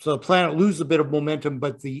the planet loses a bit of momentum,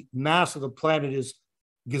 but the mass of the planet is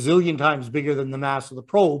gazillion times bigger than the mass of the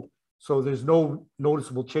probe. So there's no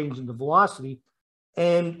noticeable change in the velocity.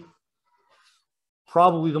 And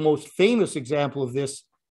probably the most famous example of this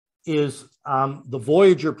is the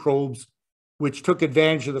Voyager probes, which took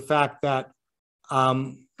advantage of the fact that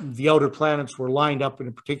the outer planets were lined up in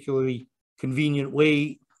a particularly convenient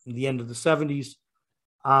way in the end of the 70s.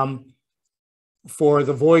 For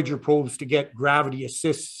the Voyager probes to get gravity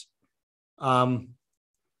assists. I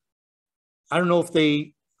don't know if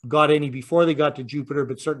they got any before they got to Jupiter,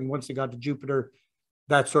 but certainly once they got to Jupiter,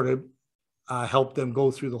 that sort of helped them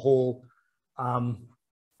go through the whole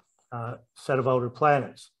set of outer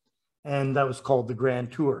planets. And that was called the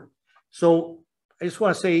Grand Tour. So I just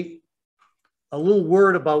want to say a little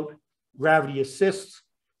word about gravity assists.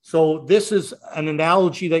 So this is an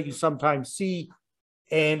analogy that you sometimes see.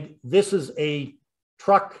 And this is a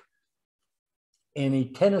truck and a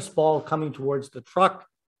tennis ball coming towards the truck.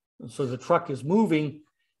 And so the truck is moving.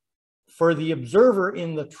 For the observer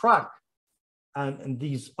in the truck, and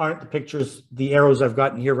these aren't the pictures, the arrows I've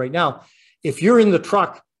gotten here right now. If you're in the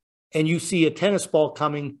truck and you see a tennis ball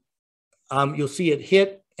coming, you'll see it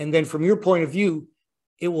hit. And then from your point of view,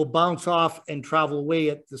 it will bounce off and travel away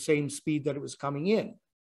at the same speed that it was coming in.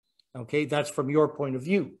 Okay, that's from your point of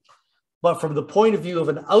view. But from the point of view of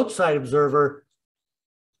an outside observer,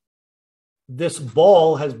 this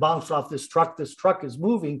ball has bounced off this truck is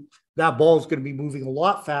moving, that ball is going to be moving a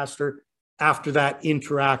lot faster after that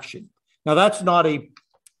interaction. Now, that's not a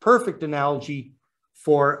perfect analogy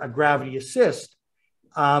for a gravity assist,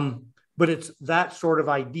 but it's that sort of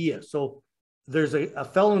idea. So there's a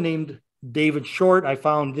fellow named David Short. I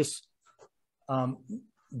found this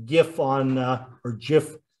GIF on or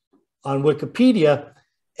GIF on Wikipedia.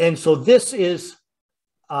 And so this is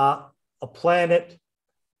a planet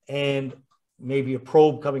and maybe a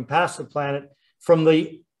probe coming past the planet from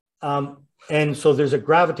the, and so there's a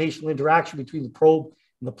gravitational interaction between the probe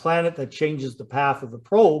and the planet that changes the path of the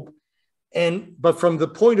probe. But from the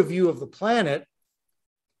point of view of the planet,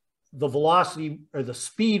 the velocity or the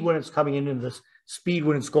speed when it's coming in and the speed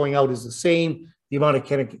when it's going out is the same. The amount of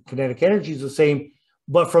kinetic energy is the same.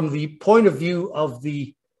 But from the point of view of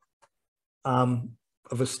the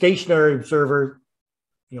of a stationary observer,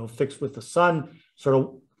 fixed with the sun, sort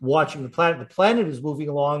of watching the planet is moving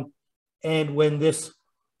along. And when this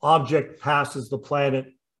object passes the planet,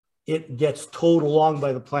 it gets towed along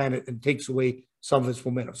by the planet and takes away some of its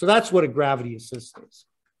momentum. So that's what a gravity assist is.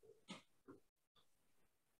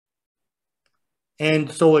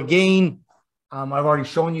 And so again, I've already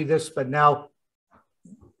shown you this, but now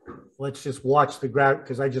let's just watch the gravity,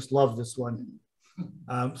 because I just love this one.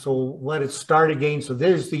 So let it start again. So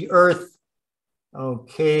there's the Earth.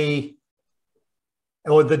 Okay.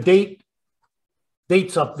 Oh, the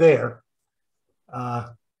date's up there.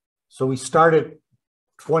 So we started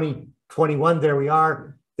 2021. There we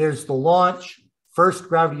are. There's the launch. First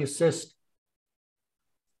gravity assist.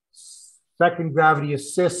 Second gravity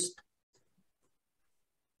assist.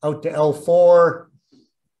 Out to L4.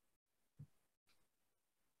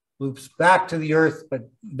 Loops back to the Earth, but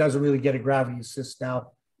doesn't really get a gravity assist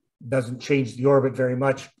now. Doesn't change the orbit very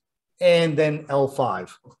much. And then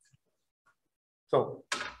L5.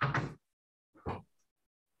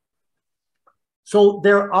 So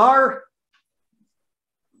there are,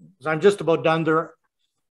 I'm just about done, there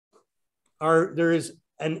is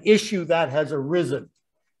an issue that has arisen.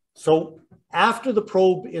 So after the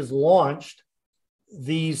probe is launched,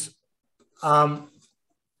 these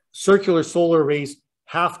circular solar arrays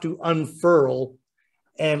have to unfurl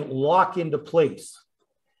and lock into place.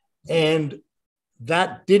 And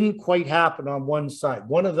that didn't quite happen on one side.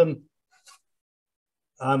 One of them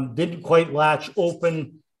didn't quite latch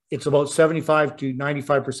open. It's about 75 to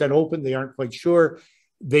 95% open. They aren't quite sure.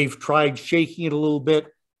 They've tried shaking it a little bit.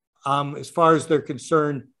 As far as they're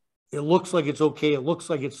concerned, it looks like it's okay. It looks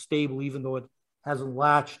like it's stable, even though it hasn't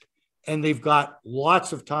latched. And they've got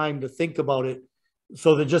lots of time to think about it.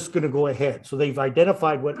 So they're just going to go ahead. So they've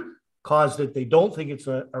identified what caused it. They don't think it's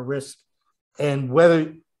a risk. And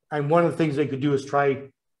one of the things they could do is try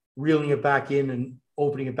reeling it back in and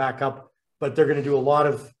opening it back up. But they're going to do a lot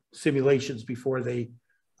of simulations before they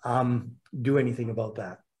do anything about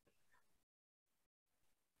that.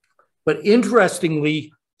 But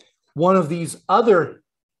interestingly, one of these other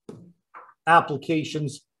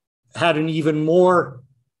applications had an even more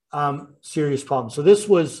serious problem. So this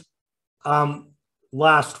was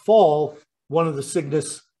last fall, one of the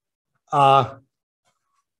Cygnus got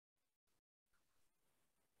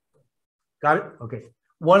it? Okay.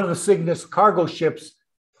 One of the Cygnus cargo ships,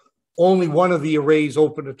 only one of the arrays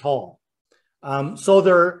opened at all. So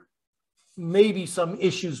there may be some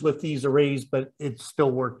issues with these arrays, but it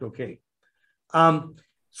still worked okay.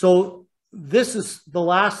 So this is the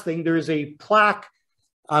last thing. There is a plaque.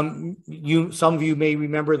 Some of you may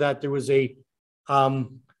remember that there was a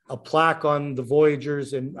plaque on the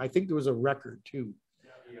Voyagers, and I think there was a record too.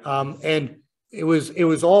 And it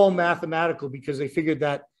was all mathematical, because they figured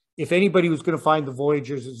that if anybody was going to find the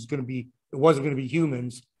Voyagers, it wasn't going to be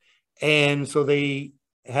humans. And so they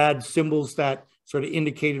had symbols that sort of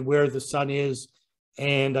indicated where the sun is.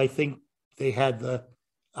 And I think they had a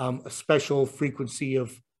special frequency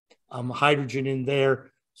of hydrogen in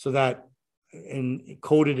there, so that, and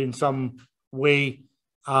coded in some way,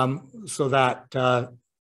 so that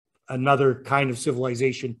another kind of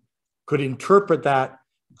civilization could interpret that.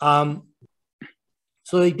 So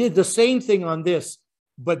they did the same thing on this,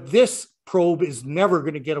 but this probe is never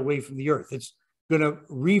going to get away from the Earth. It's going to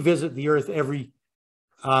revisit the Earth every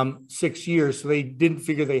 6 years. So they didn't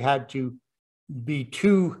figure they had to be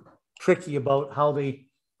too tricky about how they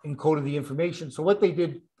encoded the information. So what they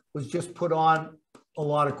did was just put on a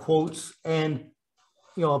lot of quotes and,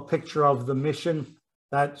 a picture of the mission.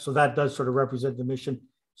 So that does sort of represent the mission.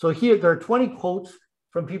 So here there are 20 quotes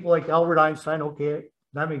from people like Albert Einstein. Okay,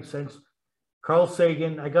 that makes sense. Carl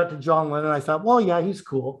Sagan. I got to John Lennon. I thought, well, yeah, he's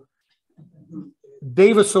cool.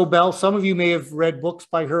 Dava Sobel. Some of you may have read books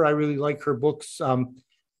by her. I really like her books.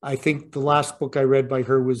 I think the last book I read by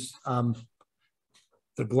her was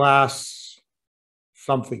The Glass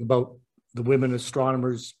something about the women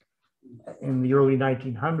astronomers in the early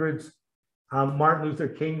 1900s. Martin Luther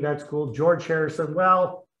King, that's cool. George Harrison,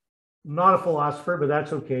 well, not a philosopher, but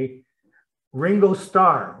that's okay. Ringo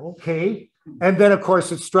Starr, okay. And then, of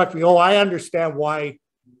course, it struck me, oh, I understand why,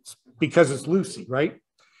 because it's Lucy, right?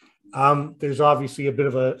 There's obviously a bit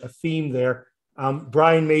of a theme there.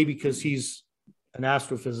 Brian May, because he's an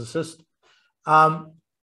astrophysicist.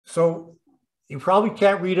 So you probably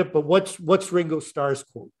can't read it, but what's Ringo Starr's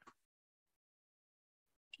quote?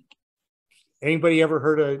 Anybody ever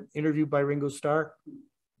heard an interview by Ringo Starr?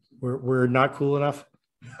 We're not cool enough.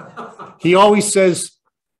 He always says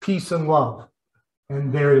peace and love,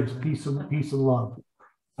 and there it is, peace and love.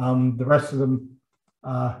 The rest of them,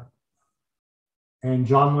 and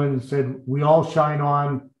John Lennon said, "We all shine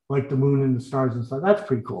on like the moon and the stars and stuff." That's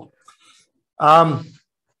pretty cool.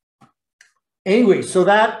 Anyway, so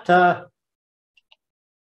that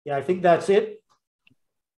yeah, I think that's it.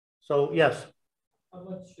 So yes. How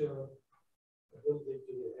much ability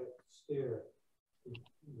do they have to steer the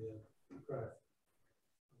craft?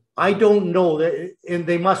 I don't know that, and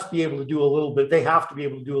they must be able to do a little bit. They have to be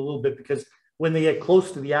able to do a little bit because when they get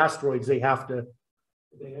close to the asteroids, they have to.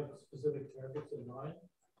 Do they have specific targets in mind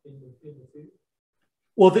in the field?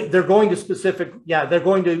 Well, they're going to specific. Yeah, they're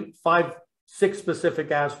going to 5, 6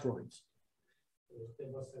 specific asteroids. They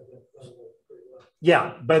must have that pretty well.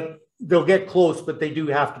 Yeah, but they'll get close, but they do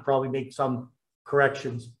have to probably make some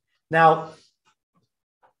corrections. Now,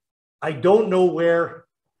 I don't know where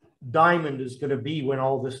Diamond is going to be when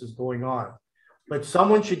all this is going on, but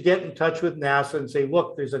someone should get in touch with NASA and say,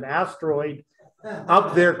 look, there's an asteroid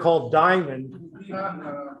up there called Diamond.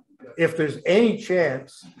 If there's any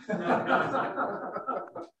chance,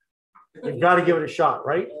 you've got to give it a shot,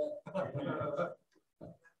 right?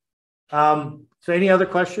 So any other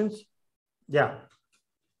questions? Yeah.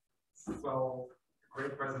 So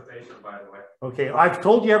great presentation, by the way. Okay, I've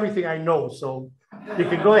told you everything I know, so you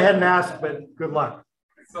can go ahead and ask, but good luck.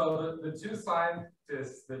 So the two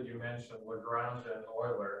scientists that you mentioned, Lagrange and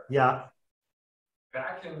Euler. Yeah.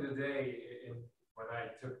 Back in the day, when I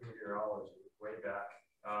took meteorology way back,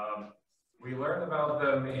 we learned about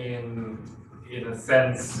them in a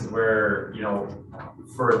sense where, you know,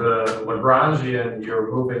 for the Lagrangian, you're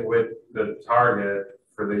moving with the target.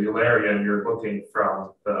 For the Eulerian, you're looking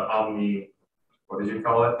from the what did you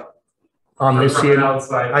call it? Omniscient.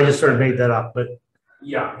 Outside. I just sort of made that up, but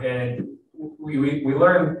yeah, and we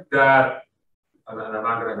learned that, and I'm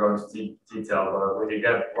not going to go into detail, but when you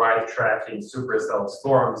get wide tracking supercell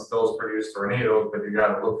storms, those produce tornadoes, but you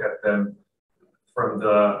got to look at them from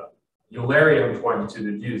the Eulerian point to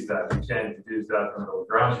deduce that. You can't deduce that from the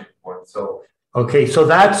Lagrangian point. So okay, so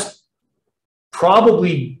that's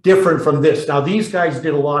probably different from this. Now, these guys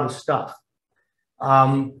did a lot of stuff.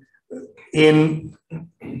 In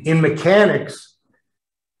mechanics,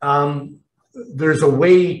 there's a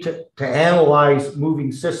way to analyze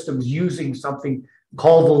moving systems using something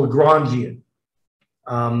called the Lagrangian.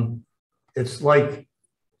 It's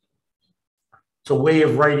a way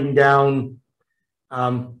of writing down,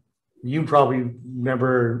 you probably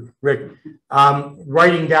remember, Rick,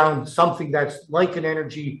 writing down something that's like an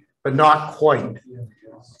energy, but not quite.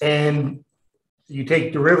 And you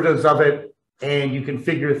take derivatives of it and you can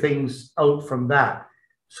figure things out from that.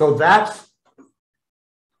 So that's,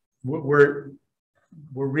 we're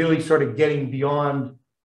really sort of getting beyond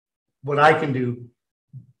what I can do.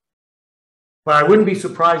 But I wouldn't be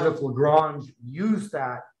surprised if Lagrange used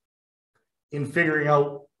that in figuring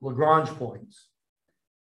out Lagrange points.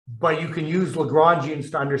 But you can use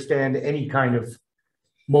Lagrangians to understand any kind of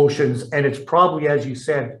motions, and it's probably, as you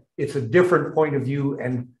said, it's a different point of view.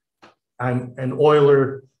 And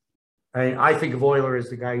Euler, I think of Euler as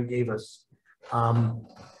the guy who gave us the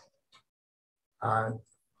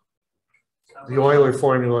Euler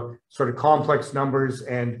formula, sort of complex numbers,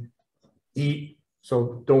 and E.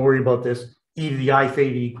 So don't worry about this. E to the I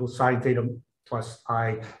theta equals sine theta plus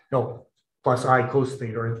I, no, plus I cos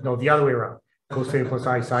theta, or no, the other way around, cos theta plus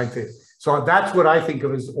I sine theta. So that's what I think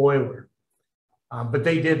of as Euler. But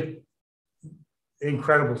they did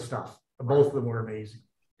incredible stuff. Both of them were amazing.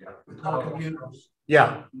 Yeah.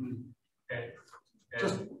 Yeah. Okay.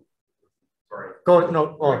 Just sorry. Go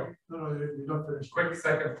no. Oh. No, you don't finish. Quick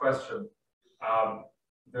second question.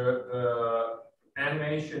 The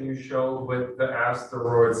animation you showed with the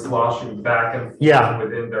asteroids sloshing back and forth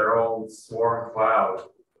within their own swarm cloud.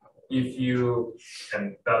 If you,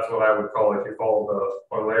 and that's what I would call if you follow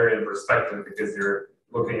the Eulerian perspective, because you're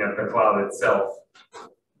looking at the cloud itself.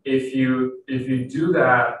 If you do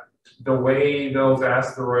that the way those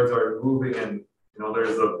asteroids are moving, and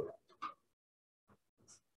there's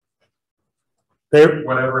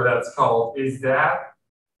whatever that's called, is that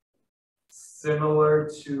similar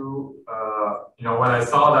to when I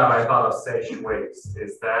saw that I thought of Seiche waves.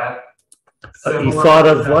 Is that similar? You thought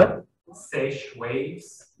of what? Seiche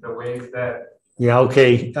waves, the waves that. Yeah.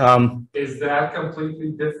 Okay. Is that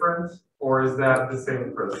completely different, or is that the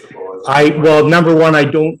same principle? Well, number one, I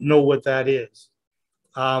don't know what that is.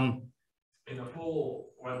 In a pool,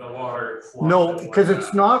 when the water no, because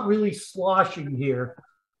it's not really sloshing here.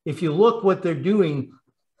 If you look what they're doing,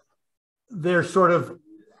 they're sort of,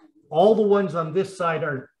 all the ones on this side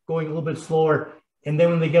are going a little bit slower. And then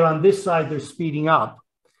when they get on this side, they're speeding up.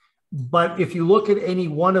 But if you look at any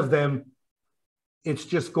one of them, it's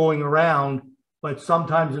just going around, but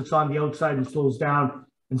sometimes it's on the outside and slows down.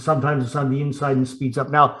 And sometimes it's on the inside and speeds up.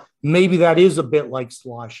 Now, maybe that is a bit like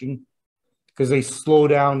sloshing because they slow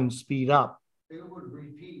down and speed up. They would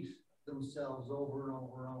repeat themselves over and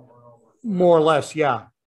over and over and over. More or less, yeah.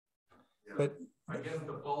 But I guess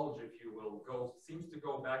the bulge, if you will, seems to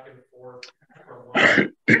go back and forth from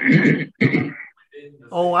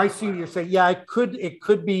oh, I see what you're saying. Yeah, it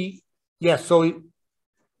could be. Yeah, so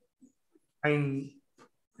when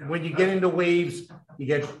you get into waves, you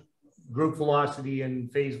get group velocity and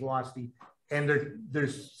phase velocity, and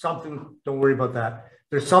there's something, don't worry about that.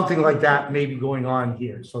 There's something like that maybe going on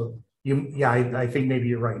here. So I think maybe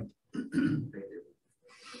you're right.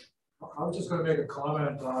 I was just going to make a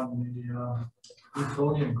comment on the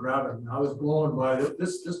Newtonian gravity. I was blown by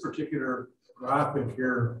this particular graphic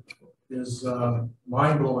here is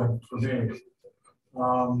mind-blowing for me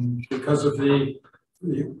because of the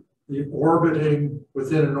orbiting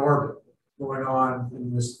within an orbit going on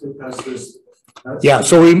in this. Yeah.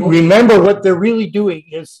 So we remember what they're really doing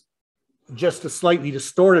is just a slightly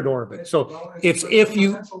distorted orbit. So well, it's if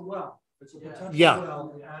you. Well. It's a potential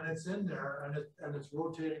well, and it's in there, and it's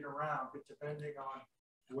rotating around, depending on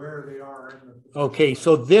where they are in the. Okay,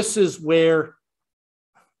 so this is where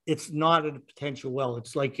it's not a potential well.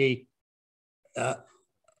 It's like a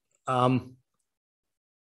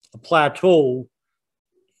plateau,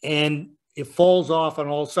 and it falls off on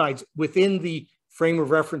all sides within the frame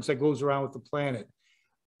of reference that goes around with the planet.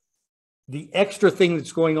 The extra thing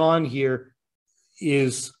that's going on here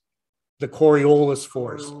is the Coriolis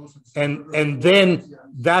force. And then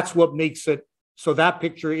that's what makes it, so that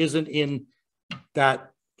picture isn't in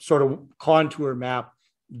that sort of contour map.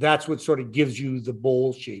 That's what sort of gives you the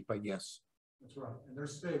bowl shape, I guess. That's right, and they're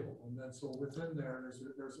stable. And then so within there,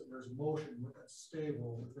 there's motion that's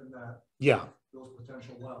stable within that. Yeah. Those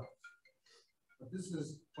potential wells. But this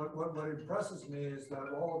is, what impresses me is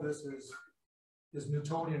that all of this is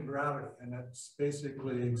Newtonian gravity, and that's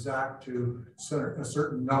basically exact to a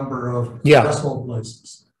certain number of decimal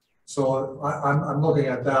places. So I'm looking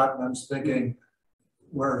at that and I'm thinking,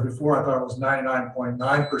 where before I thought it was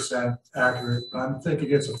 99.9% accurate, I'm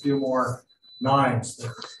thinking it's a few more nines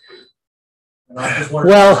there. And I just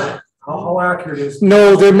wondering how accurate is.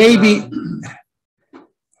 No, there may be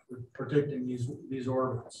predicting these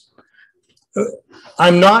orbits.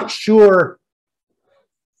 I'm not sure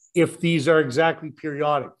if these are exactly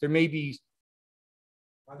periodic. There may be.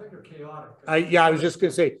 I think they're chaotic. I was just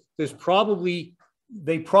going to say,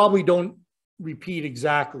 they probably don't repeat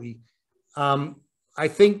exactly. I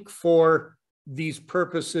think for these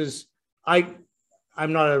purposes, I'm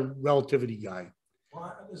not a relativity guy.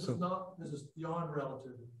 Well, this is beyond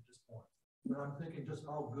relativity at this point. But I'm thinking just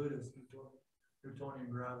how good is Newtonian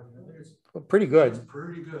gravity. I think it's pretty good. It's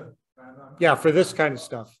pretty good. Yeah, for this kind of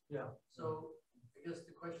stuff. Yeah. So I guess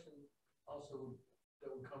the question also that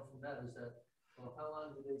would come from that is that, well, how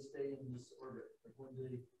long do they stay in this orbit? Like when do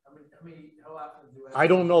they, how often do I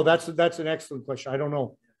don't know. That's an excellent question. I don't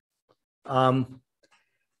know.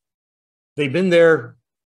 They've been there a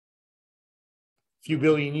few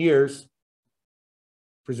billion years,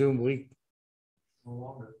 presumably.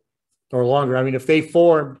 Or longer. I mean, if they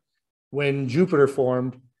formed when Jupiter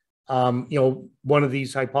formed, one of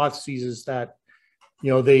these hypotheses is that,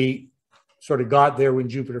 they sort of got there when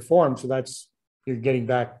Jupiter formed. So you're getting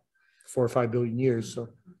back 4 or 5 billion years. So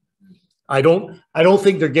I don't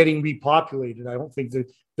think they're getting repopulated. I don't think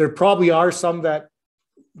there probably are some that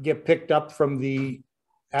get picked up from the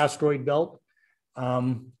asteroid belt.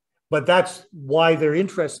 But that's why they're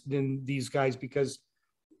interested in these guys, because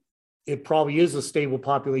it probably is a stable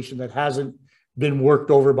population that hasn't been worked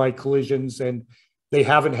over by collisions, and they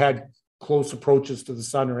haven't had close approaches to the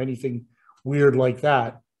sun or anything weird like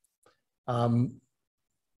that. And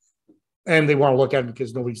they want to look at it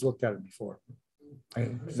because nobody's looked at it before.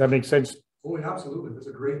 Does that make sense? Oh, absolutely. It's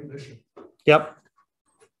a great mission. Yep.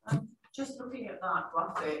 Just looking at that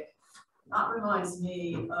graphic, that reminds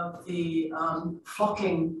me of the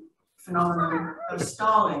flocking phenomenon of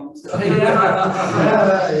starlings. It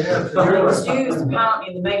was used apparently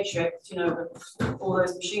in the Matrix, you know, all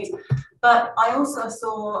those machines. But I also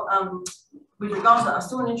saw, with regards to that, I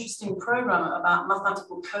saw an interesting program about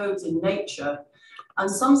mathematical codes in nature. And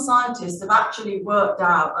some scientists have actually worked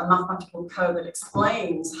out a mathematical code that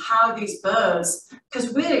explains how these birds,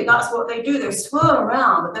 because really that's what they do, they swirl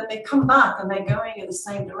around, but then they come back and they're going in the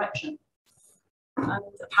same direction. And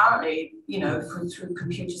apparently, you know, through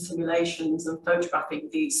computer simulations and photographing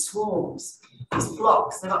these swarms, these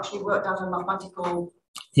flocks, they've actually worked out a mathematical.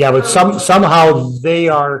 Yeah, but somehow they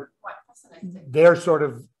are, quite fascinating. they're sort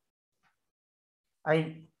of,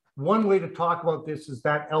 one way to talk about this is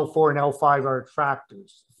that L4 and L5 are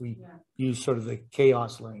attractors, if we use sort of the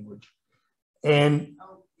chaos language. And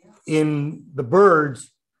in the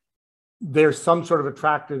birds, there's some sort of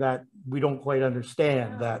attractor that we don't quite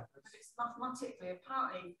understand that. It's mathematically,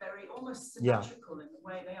 apparently, very almost symmetrical in the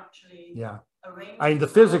way they actually arrange. I mean, the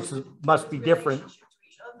physics must be different. To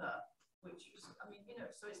each other, which is, I mean, you know,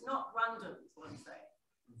 so it's not random, is what I'm saying.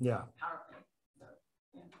 Yeah. Apparently. So,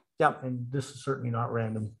 yeah, and this is certainly not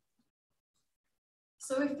random.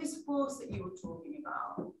 So if this force that you were talking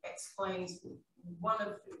about explains one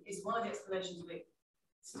of the explanations of it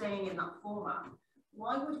staying in that format,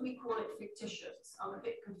 why would we call it fictitious? I'm a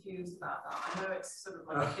bit confused about that. I know it's sort of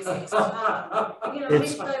like a physics term. You know,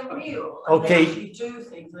 if they're real and they actually do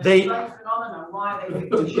things, they explain phenomena, why are they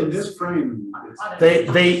fictitious? In this frame,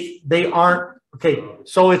 they aren't. Okay,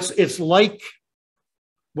 so it's like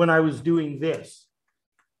when I was doing this.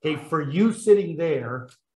 Okay, for you sitting there,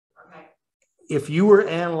 if you were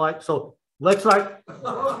analyzed, so let's not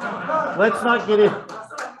get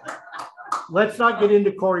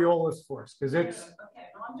into Coriolis force, because it's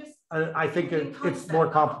I think it's more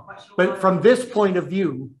complicated. But from this point of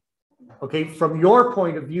view, okay, from your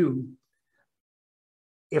point of view,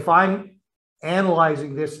 if I'm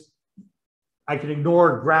analyzing this, I can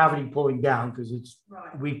ignore gravity pulling down because it's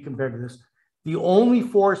weak compared to this. The only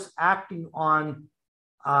force acting on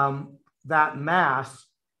that mass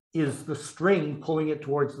is the string pulling it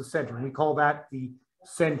towards the center. And we call that the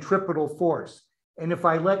centripetal force. And if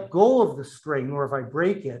I let go of the string, or if I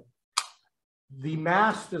break it, the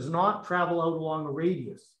mass does not travel out along a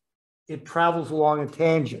radius. It travels along a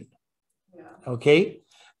tangent. Okay?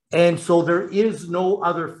 And so there is no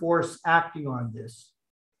other force acting on this.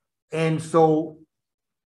 And so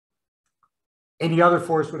any other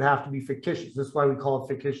force would have to be fictitious. That's why we call it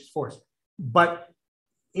fictitious force. But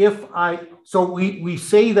so we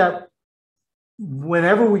say that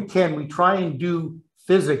whenever we can, we try and do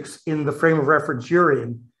physics in the frame of reference you're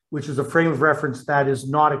in, which is a frame of reference that is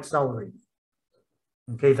not accelerating.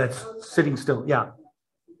 Okay, that's sitting still. Yeah.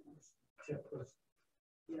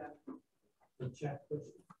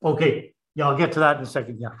 Okay. Yeah, I'll get to that in a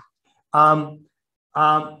second. Yeah.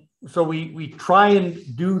 So we try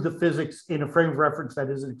and do the physics in a frame of reference that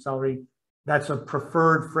isn't accelerating. That's a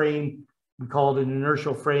preferred frame. We call it an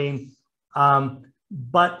inertial frame.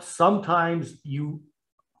 But sometimes you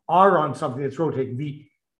are on something that's rotating.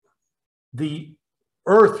 The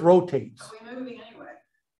Earth rotates. We're moving anyway.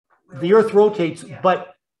 The Earth rotates,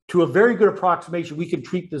 but to a very good approximation, we can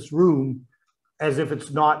treat this room as if it's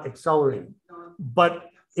not accelerating. But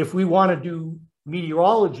if we want to do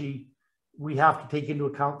meteorology, we have to take into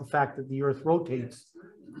account the fact that the Earth rotates.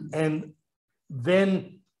 And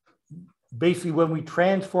then basically when we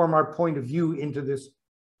transform our point of view into this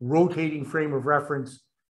rotating frame of reference,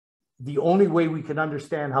 the only way we can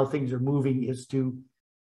understand how things are moving is to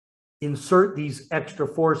insert these extra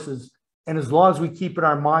forces. And as long as we keep in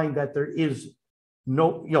our mind that there is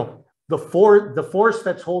no, the force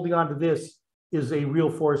that's holding on to this is a real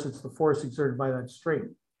force. It's the force exerted by that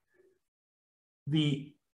string.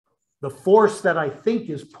 The force that I think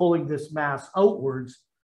is pulling this mass outwards,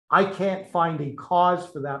 I can't find a cause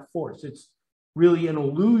for that force. It's really an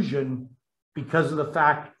illusion because of the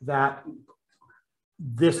fact that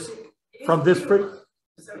this, from this... So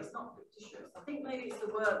it's not fictitious. I think maybe it's the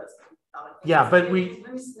word that's... Yeah, but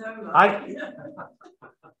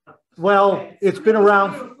well, it's been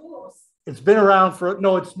around... It's been around for...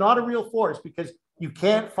 No, it's not a real force because you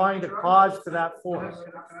can't find a cause for that force.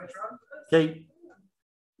 Okay.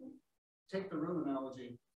 Take the room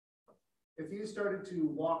analogy. If you started to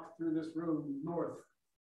walk through this room north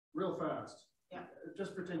real fast,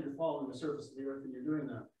 just pretend you're following the surface of the Earth and you're doing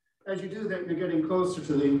that. As you do that, you're getting closer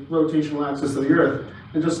to the rotational axis of the Earth.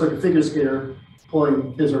 And just like a figure skater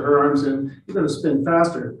pulling his or her arms in, you're going to spin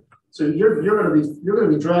faster. So you're going to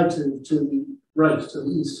be dragged to the right, to the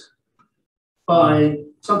east, by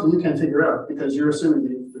something you can't figure out because you're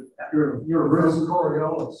assuming you're That's a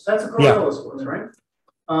Coriolis. That's a Coriolis force, right?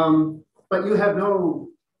 But you have no,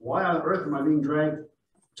 why on earth am I being dragged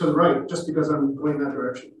to the right just because I'm going that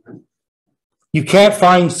direction? Right? You can't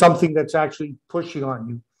find something that's actually pushing on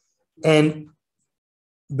you. And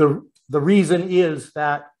the reason is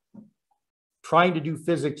that trying to do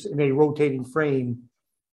physics in a rotating frame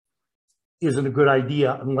isn't a good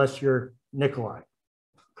idea unless you're Nikolai.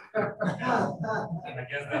 And I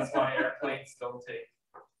guess that's why airplanes don't take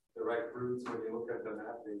the right routes when you look at the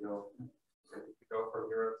map. They go from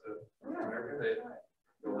Europe to America, they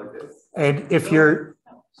go like this. And if you're...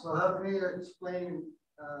 So how can you explain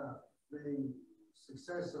the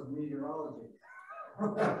success of meteorology?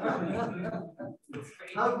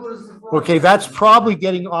 Okay, that's probably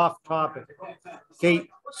getting off topic. Okay,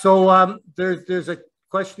 so there's a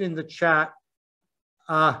question in the chat.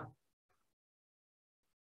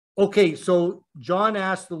 Okay, so John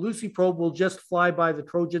asked, the Lucy probe will just fly by the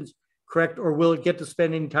Trojans, correct, or will it get to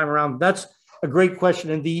spend any time around? That's a great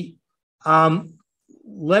question. And the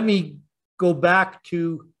let me go back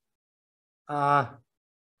to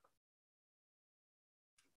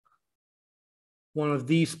one of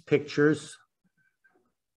these pictures.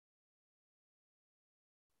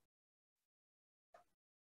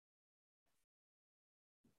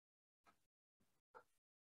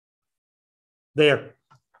 There.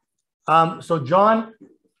 So John,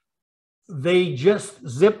 they just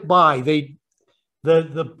zip by. The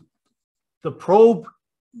probe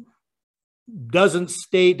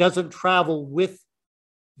doesn't travel with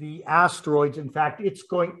the asteroids. In fact,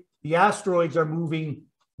 the asteroids are moving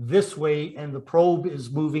this way and the probe is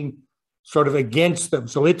moving sort of against them.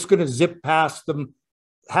 So it's going to zip past them,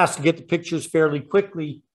 has to get the pictures fairly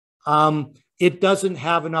quickly. It doesn't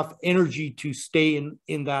have enough energy to stay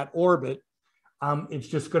in that orbit. It's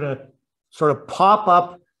just going to sort of pop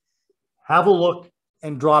up, have a look,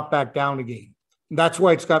 and drop back down again. And that's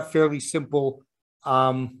why it's got fairly simple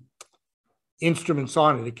instruments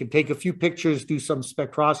on it. It can take a few pictures, do some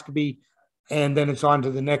spectroscopy, and then it's on to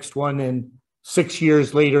the next one. And 6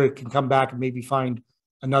 years later, it can come back and maybe find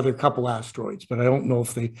another couple asteroids. But I don't know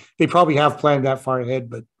if they probably have planned that far ahead,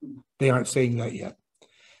 but they aren't saying that yet.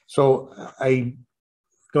 So I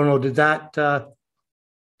don't know. Did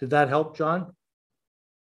that help, John?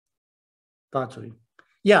 Thought so.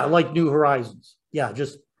 Yeah, like New Horizons. Yeah,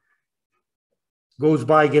 just goes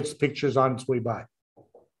by, gets pictures on its way by.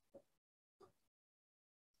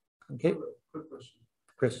 Okay. Quick question.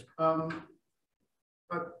 Chris.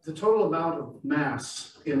 But the total amount of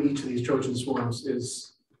mass in each of these Trojan swarms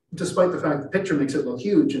is, despite the fact the picture makes it look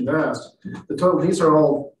huge and vast, these are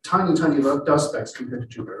all tiny, tiny dust specks compared to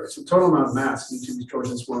Jupiter. So the total amount of mass in each of these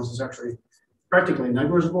Trojan swarms is actually practically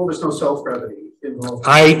negligible. There's no self-gravity involved.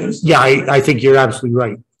 I think you're absolutely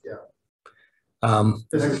right. Yeah.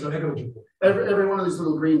 Every one of these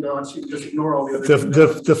little green dots, you can just ignore all the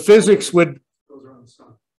other. The physics would goes around the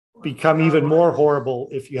sun. become even more horrible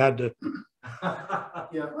if you had to.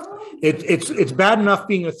 Yeah. It's bad enough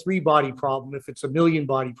being a 3-body problem if it's a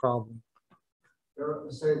 1,000,000-body problem. There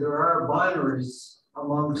are binaries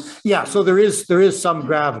amongst. Yeah, so there is some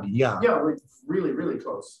gravity. Yeah. Yeah, really, really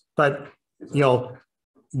close. But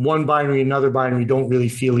one binary, another binary don't really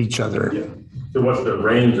feel each other. Yeah. So what's the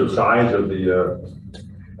range of size of the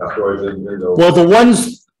asteroids? Well, the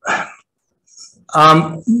ones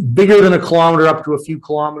bigger than a kilometer up to a few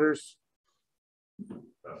kilometers.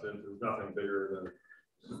 That's it. There's nothing bigger than.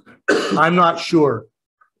 I'm not sure.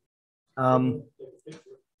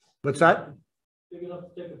 What's that? Big enough to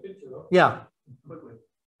take a picture of. Yeah. Quickly.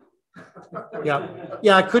 Yeah.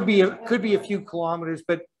 It could be a few kilometers,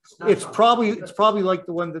 but it's probably like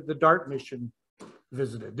the one that the DART mission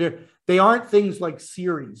visited. They aren't things like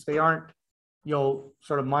Ceres. They aren't,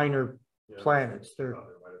 sort of minor planets.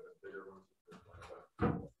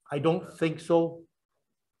 I don't think so.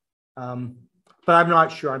 But I'm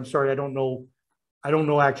not sure. I'm sorry. I don't know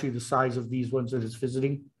actually the size of these ones that it's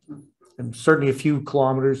visiting. And certainly a few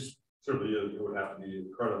kilometers. Certainly, it would have to be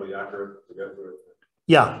incredibly accurate to get to it.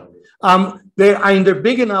 Yeah. They're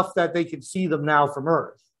big enough that they can see them now from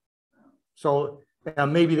Earth. So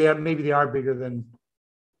maybe they are bigger than,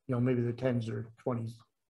 maybe the 10s or 20s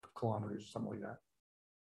kilometers, something like that.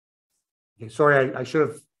 Okay, sorry, I should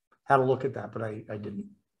have had a look at that, but I didn't.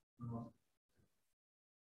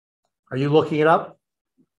 Are you looking it up?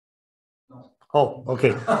 No. Oh,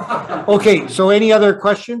 okay. Okay, so any other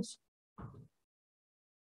questions?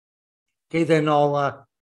 Okay, then I'll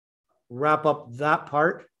wrap up that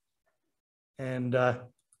part and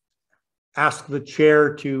ask the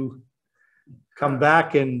chair to come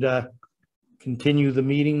back and continue the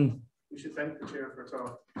meeting we should thank the chair for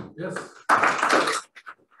talk. Yes.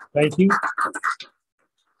 Thank you.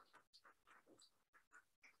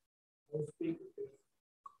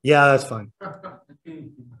 Yeah, that's fine.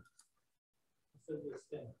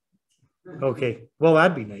 Okay, well,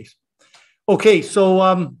 that'd be nice. Okay,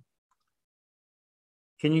 so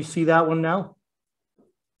can you see that one now?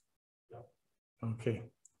 Okay.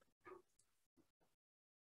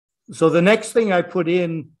 So the next thing I put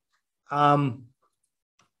in,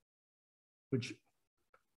 which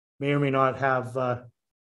may or may not have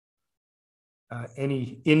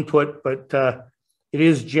any input, but it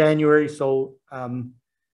is January, so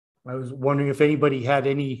I was wondering if anybody had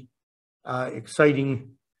any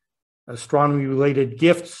exciting astronomy-related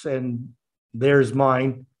gifts, and there's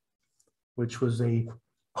mine, which was a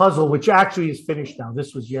puzzle, which actually is finished now.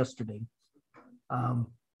 This was yesterday.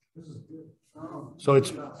 So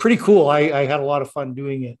it's pretty cool. I had a lot of fun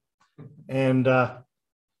doing it. And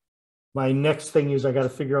my next thing is I got to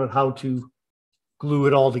figure out how to glue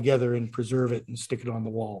it all together and preserve it and stick it on the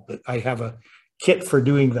wall. But I have a kit for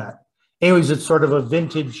doing that. Anyways, it's sort of a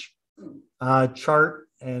vintage chart,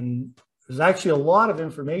 and there's actually a lot of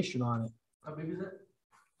information on it. How big is it?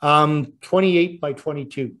 28 by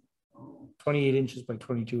 22. 28 inches by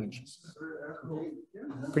 22 inches.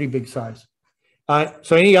 Pretty big size.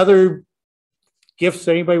 So any other gifts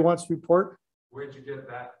anybody wants to report? Where'd you get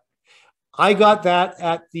that? I got that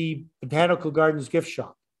at the Botanical Gardens gift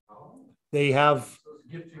shop. They have. So it's a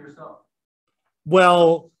gift to yourself.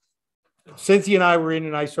 Well, Cynthia and I were in,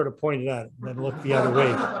 and I sort of pointed at it and then looked the other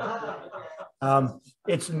way.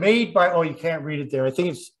 It's made by, oh, you can't read it there. I think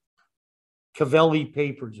it's Cavelli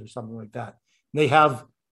Papers or something like that. They have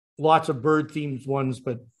lots of bird themed ones,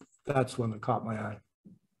 but that's one that caught my eye.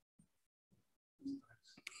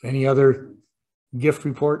 Any other gift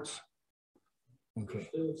reports? Okay.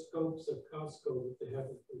 Scopes at Costco, they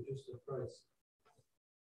haven't reduced the price.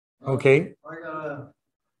 Okay. I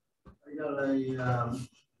got a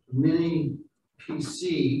mini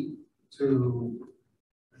PC to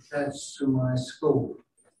attach to my scope.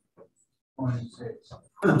 26.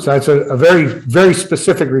 So that's a very, very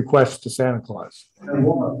specific request to Santa Claus.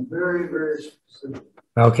 Very, very specific.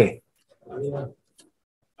 Okay. I got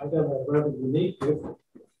a rather unique gift.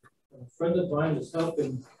 A friend of mine is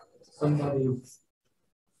helping somebody.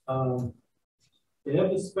 They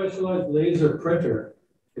have a specialized laser printer.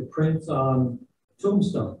 It prints on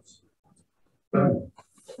tombstones. So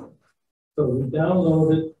we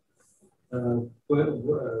downloaded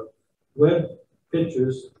web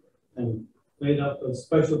pictures and made up a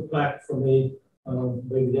special plaque for me,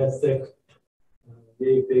 maybe that thick,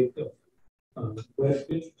 very big web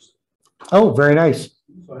pictures. Oh, very nice.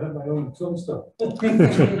 So I have my own tombstone.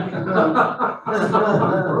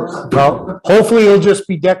 Well, hopefully it'll just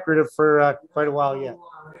be decorative for quite a while yet.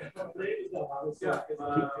 My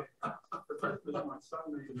son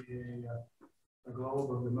made me a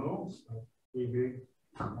globe of the moon.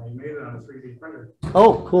 I made it on a 3D printer.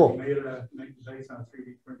 Oh, cool. I made the base on a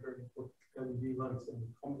 3D printer and put LED lights, and it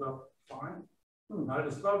comes up fine. I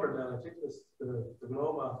discovered that I took the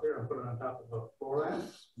globe off there and put it on top of a 4 amp,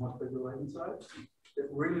 much bigger light inside. It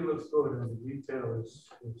really looks good, and the detail is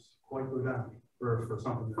quite good on for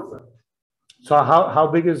something that's that. So how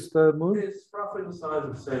big is the moon? It's roughly the size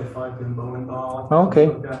of, say, a 5-pin bowling ball. Okay.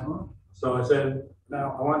 Like so I said,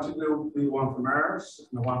 now I want you to do one for Mars,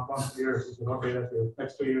 and I want one for the Earth. He said, okay, that's the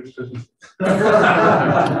next 2 years.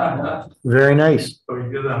 Very nice. So he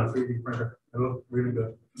did it on a 3D printer. It looked really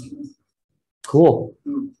good. Cool.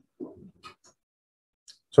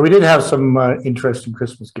 So we did have some interesting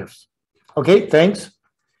Christmas gifts. Okay, thanks.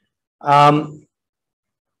 So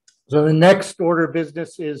the next order of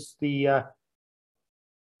business is the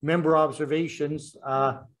member observations.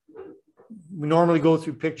 We normally go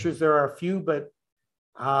through pictures. There are a few, but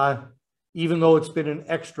even though it's been an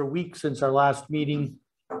extra week since our last meeting,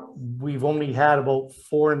 we've only had about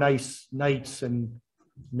 4 nice nights, and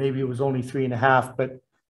maybe it was only 3.5, but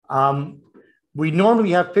we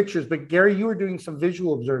normally have pictures. But Gary, you were doing some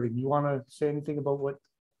visual observing. You want to say anything about what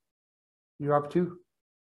you're up to?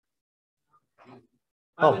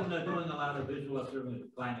 I've been doing a lot of visual observing of the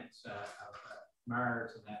planets, of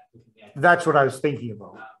Mars and that. That's what I was thinking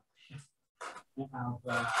about.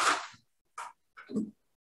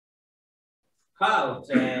 Clouds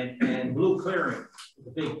and blue clearing is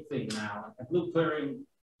a big thing now. And blue clearing,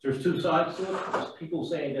 there's 2 sides to it. People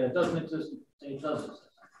say that it doesn't exist, say it does exist.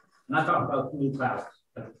 I'm not talking about new clouds.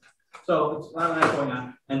 So it's a lot of that going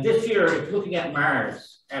on. And this year, it's looking at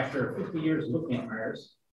Mars. After 50 years of looking at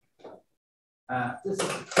Mars, this is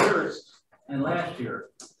the clearest. And last year,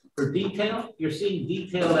 for detail, you're seeing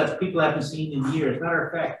detail that people haven't seen in years. Matter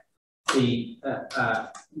of fact,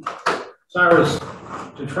 Cyrus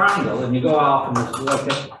to triangle, and you go off and it's like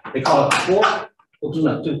they call it fork, looks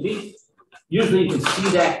like 2 teeth. Usually you can see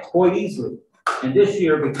that quite easily. And this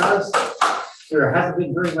year, because there hasn't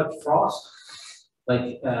been very much frost,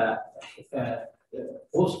 like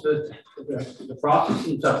most of the frost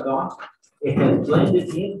seems to have gone, it has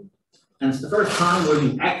blended in. And it's the first time where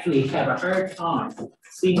you actually have a hard time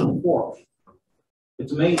seeing the fork.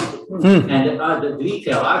 It's amazing. And the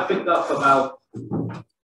detail, I picked up about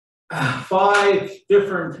 5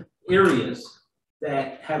 different areas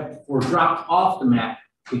that were dropped off the map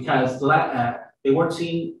because they weren't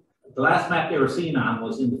seen. The last map they were seen on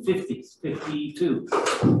was in the 50s, 52.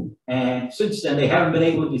 And since then, they haven't been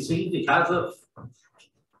able to be seen because of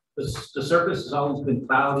the surface has always been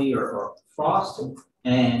cloudy or frost.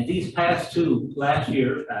 And these past 2, last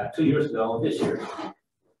year, 2 years ago, this year,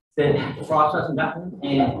 the frost hasn't gotten,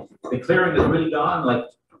 and the clearing is really gone. Like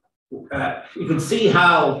you can see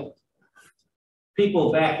how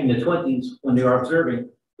people back in the 20s, when they were observing,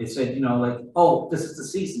 they said, you know, like, oh, this is the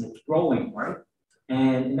season, it's growing, right?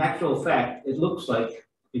 And in actual fact, it looks like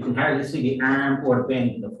you can hardly see the arm or the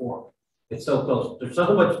bend in the fork. It's so close. There's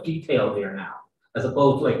so much detail there now, as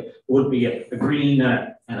opposed to like it would be a green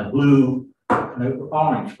and a blue and an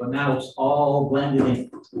orange, but now it's all blended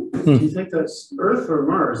in. Do you think that's Earth or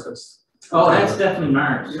Mars? That's definitely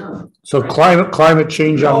Mars. Yeah. So climate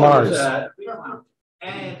change on Mars.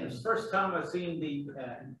 And it's the first time I've seen the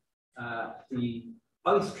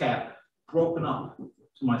ice cap broken up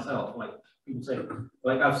to myself. Like people say,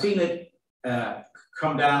 like I've seen it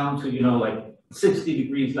come down to, you know, like 60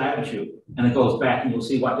 degrees latitude, and it goes back, and you'll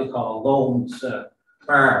see what they call Loam's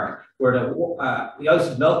bar, where the ice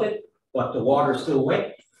is melted, but the water is still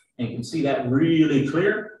wet, and you can see that really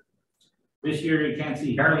clear. This year you can't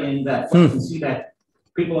see hardly any of that, but you can see that.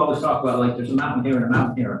 People always talk about like there's a mountain here and a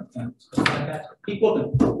mountain here, and stuff like that.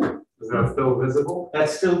 People can. Is that still visible?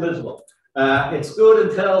 That's still visible. It's good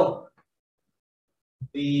until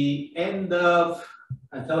the end of,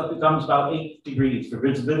 until it becomes about 8 degrees for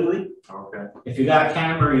visibility. Okay. If you got a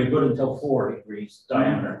camera, you're good until 4 degrees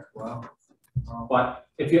diameter. Wow. But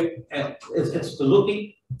if you, it's the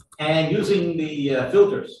looking and using the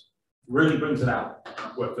filters really brings it out.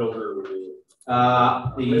 What filter would be?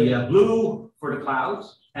 The blue for the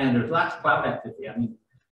clouds, and there's lots of cloud activity. I mean,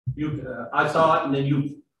 I saw it, and then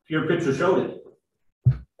your picture showed it.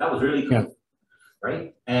 That was really cool, yeah.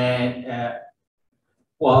 Right? And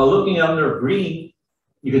while looking under green,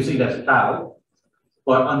 you can see that's a cloud,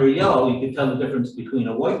 but under yellow, you can tell the difference between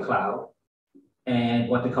a white cloud and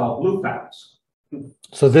what they call blue clouds.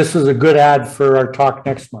 So this is a good ad for our talk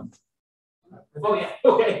next month. Oh yeah,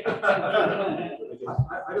 okay. I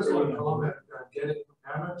just want to comment that getting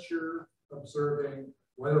amateur observing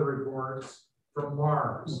weather reports from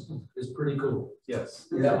Mars is pretty cool. Yes.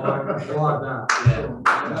 Yeah. I want that. Yeah.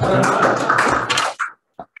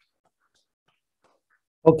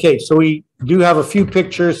 Okay, so we do have a few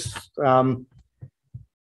pictures. So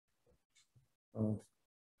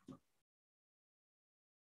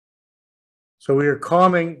we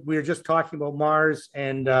were just talking about Mars,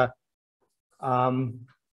 and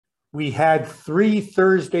we had 3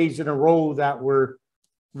 Thursdays in a row that were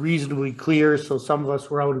reasonably clear. So some of us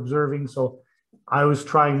were out observing. So I was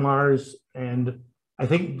trying Mars, and I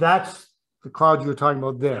think that's the cloud you were talking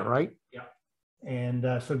about there, right? Yeah.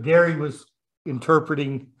 And so Gary was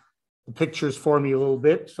interpreting the pictures for me a little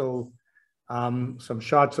bit. So some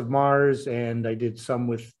shots of Mars, and I did some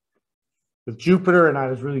with Jupiter, and I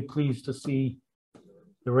was really pleased to see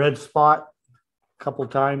the red spot a couple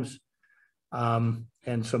times, and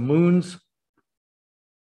some moons.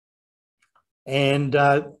 And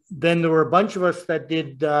then there were a bunch of us that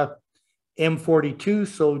did M42.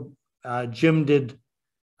 So Jim did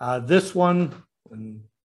this one, and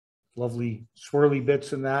lovely swirly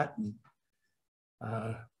bits in that. And,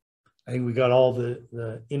 I think we got all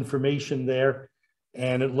the information there,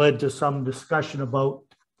 and it led to some discussion about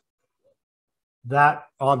that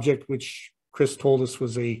object, which Chris told us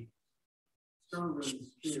was a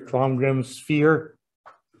Stromgren sphere.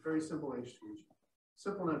 Very simple H2.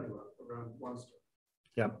 Simple nebula around 1 star.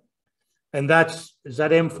 Yeah. And is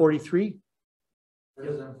that M43? It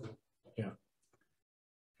is M43. Yeah.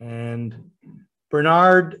 And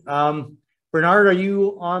Bernard, are you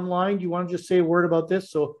online? Do you want to just say a word about this?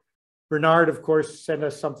 So Bernard, of course, sent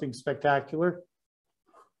us something spectacular.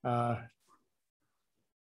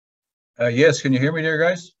 Yes, can you hear me there,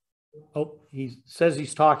 guys? Oh, he says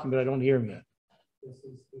he's talking, but I don't hear him yet.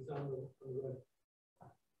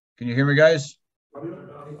 Can you hear me, guys?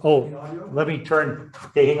 Oh, let me turn.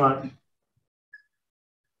 Okay, hang on.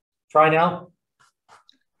 Try now.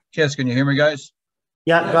 Yes, can you hear me, guys?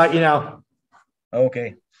 Yeah, got you now.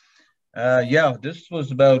 Okay. Yeah, this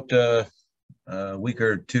was about a week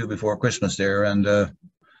or two before Christmas there, and it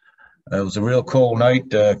was a real cold night,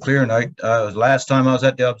 clear night. It was the last time I was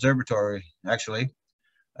at the observatory, actually.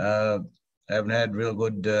 I haven't had real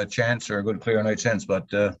good chance or a good clear night since,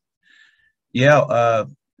 but yeah, I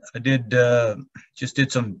did just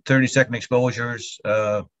did some 30-second exposures.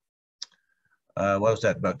 What was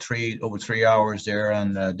that? About over 3 hours there,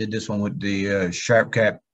 and did this one with the Sharp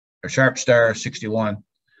Star 61,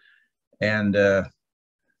 and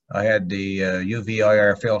I had the UV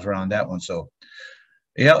IR filter on that one. So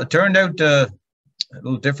yeah, it turned out a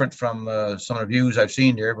little different from some of the views I've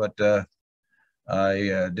seen there, but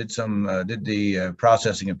I did the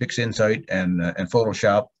processing in PixInsight and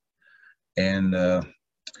Photoshop, and the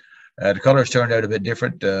colors turned out a bit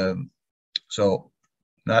different. So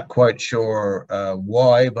not quite sure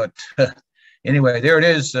why, but anyway, there it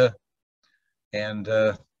is. And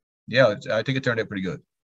yeah, I think it turned out pretty good.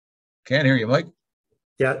 Can't hear you, Mike.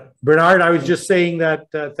 Yeah, Bernard, I was just saying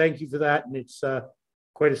that thank you for that, and it's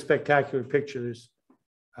quite a spectacular picture. There's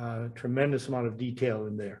a tremendous amount of detail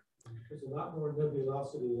in there. There's a lot more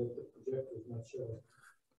nebulosity that the projector is not showing.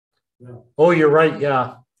 No. Oh, you're right.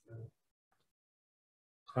 Yeah.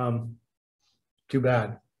 Too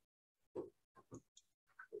bad.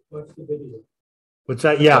 What's the video? What's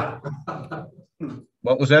that? Yeah.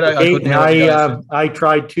 What was that? Okay, I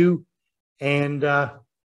tried to, and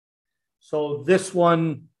so this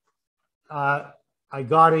one, I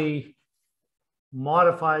got a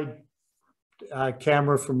modified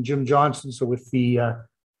camera from Jim Johnson, so with the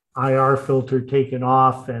IR filter taken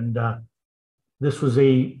off, and this was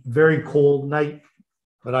a very cold night,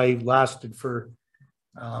 but I lasted for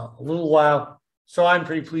a little while. So I'm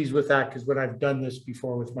pretty pleased with that, because when I've done this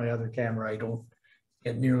before with my other camera, I don't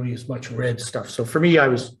get nearly as much red stuff. So for me, I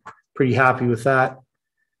was pretty happy with that.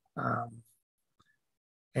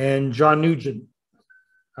 And John Nugent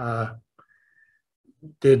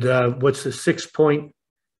did what's the 6.6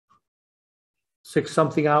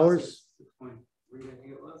 something hours?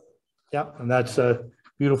 Yep, and that's a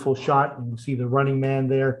beautiful shot. You can see the running man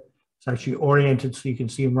there. It's actually oriented so you can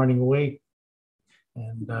see him running away.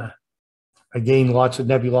 And again, lots of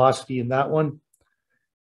nebulosity in that one.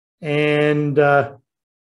 And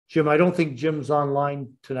Jim, I don't think Jim's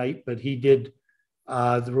online tonight, but he did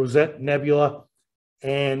the Rosette Nebula,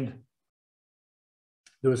 and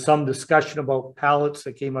there was some discussion about palettes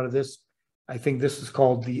that came out of this. I think this is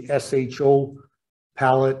called the SHO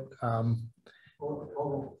palette. Yeah,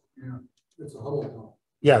 it's a Hubble palette.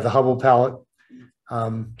 Yeah, the Hubble palette.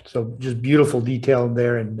 So just beautiful detail in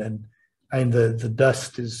there, and the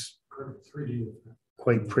dust is 3D.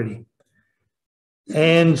 quite pretty.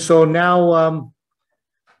 And so now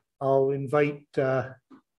I'll invite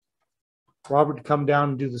Robert to come down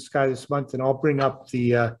and do the sky this month, and I'll bring up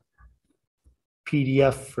the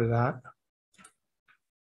PDF for that.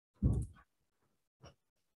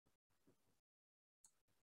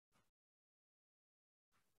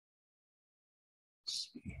 Let's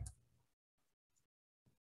see.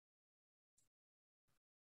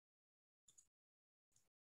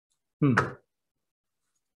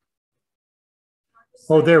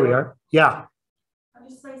 Oh, there we are. Yeah. I'll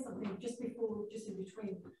just say something just in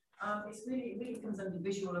between. It's really comes under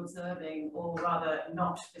visual observing, or rather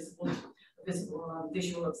not visual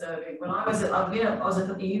observing. When I was at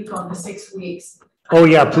the Yukon for 6 weeks. Oh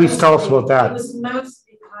yeah, please tell us about that. It was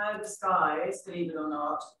mostly cloud skies, believe it or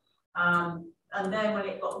not. And then when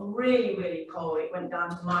it got really, really cold, it went down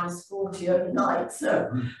to -40 overnight.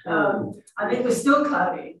 So I think it was still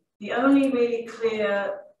cloudy. The only really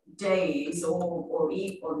clear days or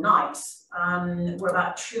nights were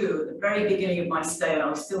about 2 at the very beginning of my stay, and I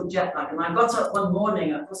was still jet lagged. And I got up one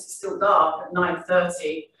morning, of course it's still dark at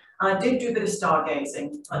 9:30, and I did do a bit of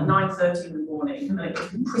stargazing at 9:30 in the morning, and it was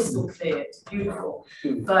crystal clear. It's beautiful.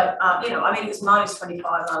 But you know, I mean, it was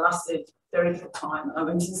 -25, and I lasted very little time. I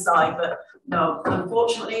went inside, but no,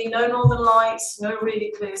 unfortunately, no northern lights, no really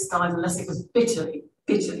clear skies, unless it was bitterly,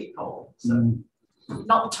 bitterly cold. So.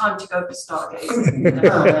 Not the time to go for stargazing,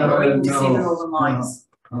 or even to see the northern lights.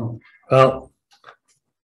 Well,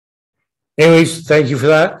 anyways, thank you for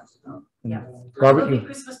that. Yeah. Robert, you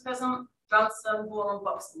Christmas present, grandson born on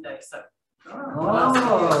Boxing Day, so.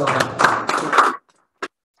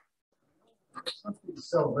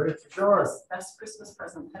 Celebrate for sure. Best Christmas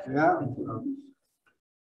present ever. Yeah.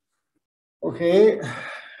 Okay.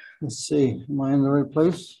 Let's see. Am I in the right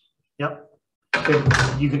place? Yep. Okay.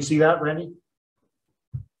 You can see that, Randy?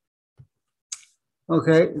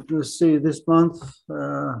 Okay, let's see this month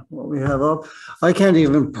what we have up. I can't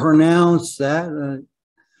even pronounce that.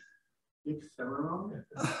 ephemeron?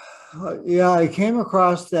 Yeah, I came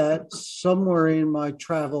across that somewhere in my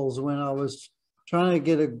travels when I was trying to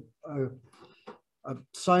get a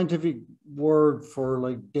scientific word for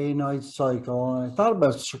like day-night cycle. And I thought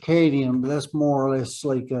about circadian, but that's more or less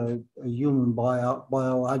like a human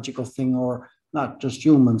biological thing, or not just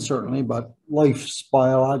human certainly, but life's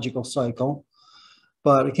biological cycle.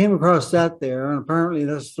 But I came across that there, and apparently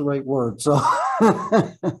that's the right word. So,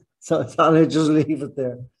 so I thought I'd just leave it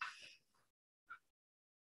there.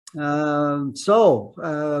 About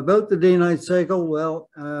the day-night cycle, well,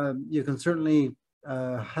 you can certainly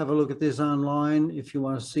have a look at this online if you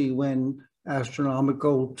want to see when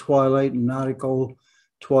astronomical twilight and nautical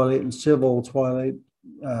twilight and civil twilight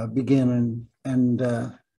begin and end,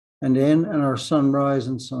 and our sunrise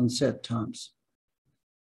and sunset times.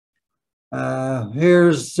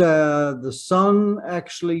 Here's the sun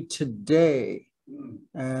actually today,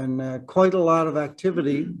 and quite a lot of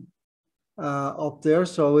activity up there.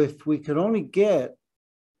 So if we could only get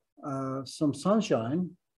some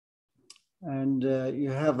sunshine, and you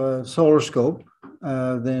have a solar scope,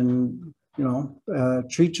 then, you know,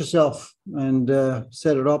 treat yourself and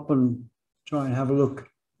set it up and try and have a look.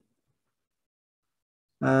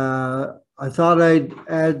 I thought I'd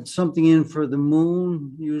add something in for the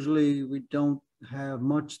moon. Usually we don't have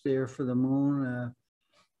much there for the moon,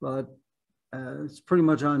 but it's pretty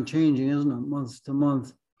much unchanging, isn't it, month to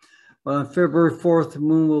month. But on February 4th, the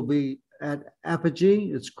moon will be at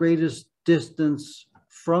apogee, its greatest distance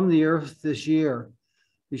from the Earth this year.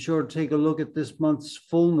 Be sure to take a look at this month's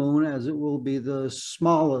full moon, as it will be the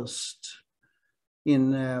smallest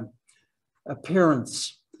in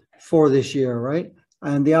appearance for this year, right?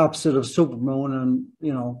 And the opposite of supermoon. And,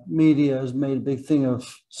 you know, media has made a big thing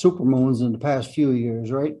of supermoons in the past few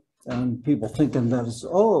years, right? And people thinking that it's,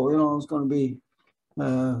 oh, you know, it's going to be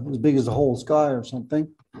as big as the whole sky or something.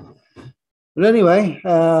 But anyway,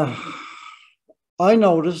 I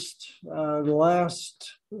noticed the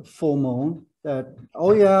last full moon that,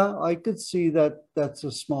 oh yeah, I could see that that's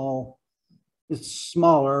a small, it's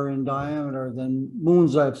smaller in diameter than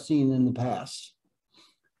moons I've seen in the past.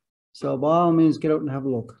 So by all means, get out and have a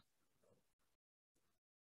look.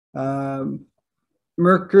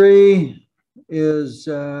 Mercury is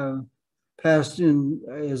passed in,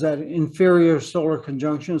 is at inferior solar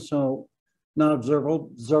conjunction, so not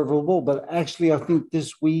observable, but actually I think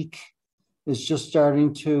this week is just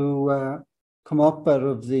starting to come up out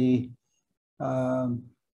of the, on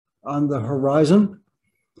the horizon.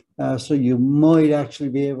 So you might actually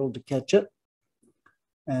be able to catch it.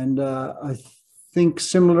 And I think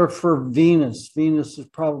similar for Venus. Venus is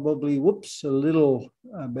probably, whoops, a little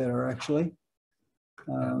better actually.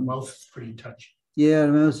 Mouse is pretty touchy. Yeah,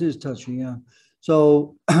 the mouse is touchy, yeah.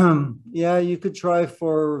 So, yeah, you could try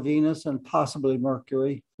for Venus and possibly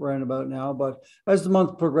Mercury right about now, but as the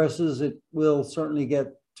month progresses, it will certainly get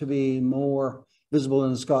to be more visible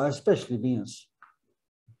in the sky, especially Venus.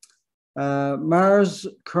 Mars,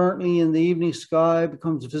 currently in the evening sky,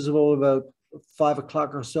 becomes visible about 5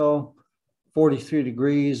 o'clock or so, 43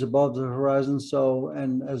 degrees above the horizon. So,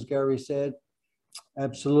 and as Gary said,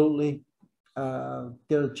 absolutely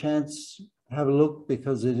get a chance, have a look,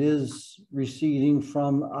 because it is receding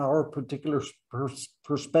from our particular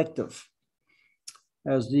perspective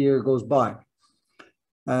as the year goes by.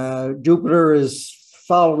 Jupiter is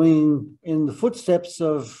following in the footsteps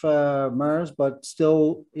of Mars, but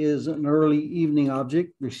still is an early evening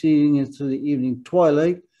object, receding into the evening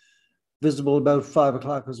twilight, visible about 5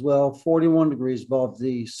 o'clock as well, 41 degrees above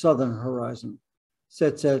the southern horizon,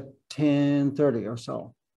 sets at 10:30 or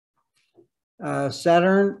so.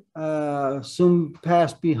 Saturn soon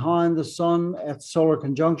pass behind the sun at solar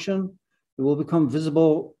conjunction. It will become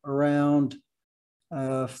visible around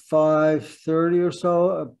 5:30 or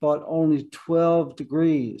so, but only 12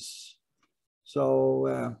 degrees.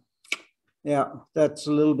 So yeah, that's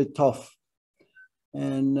a little bit tough.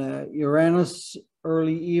 And Uranus,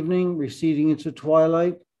 early evening, receding into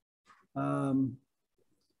twilight.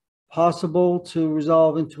 Possible to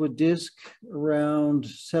resolve into a disk around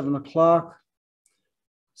 7 o'clock.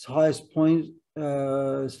 Its highest point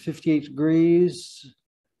is 58 degrees,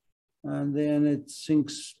 and then it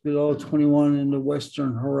sinks below 21 in the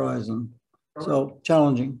western horizon. So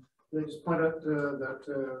challenging. They just point out that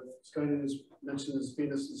Sky News mentions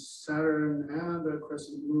Venus' Saturn and a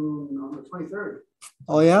crescent moon on the 23rd.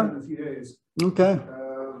 Oh yeah? In a few days. Okay.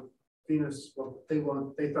 Venus, well,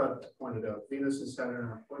 they thought to point it out. Venus and Saturn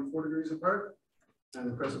are 0.4 degrees apart,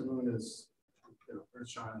 and the crescent moon is, you know, Earth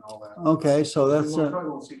shine and all that. Okay, so that's probably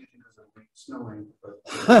won't see anything because of snowing, but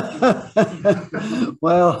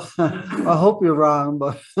Well, I hope you're wrong,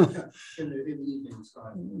 but in the evening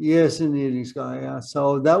sky. yes, in the evening sky, yeah.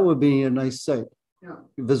 So that would be a nice sight. Yeah.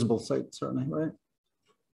 Visible sight, certainly, right?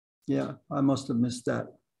 Yeah, I must have missed that.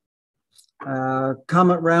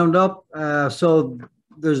 Comment roundup. So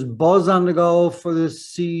there's buzz on the go for the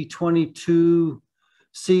C2022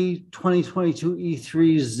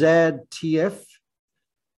 E3 ZTF.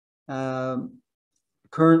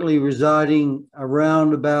 Currently residing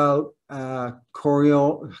around about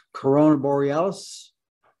Corona Borealis.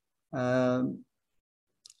 I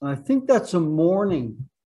think that's a morning.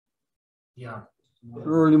 Yeah.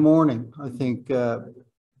 Early morning, I think.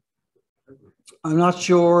 I'm not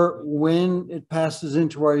sure when it passes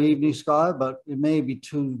into our evening sky, but it may be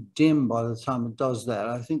too dim by the time it does that.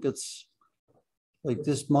 I think it's like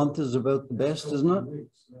this month is about the best, isn't it?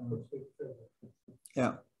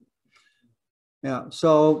 Yeah. Yeah.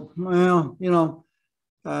 So, well, you know,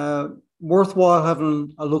 worthwhile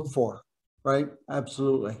having a look for, right?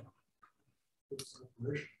 Absolutely.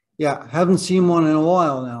 Yeah. Haven't seen one in a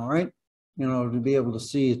while now, right? You know, to be able to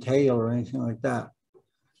see a tail or anything like that.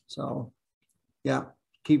 So, yeah,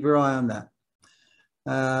 keep your eye on that.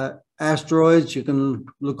 Asteroids, you can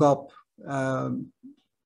look up from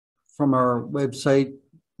our website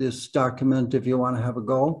this document if you want to have a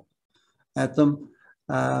go at them.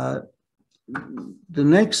 The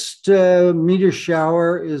next meteor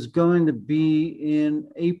shower is going to be in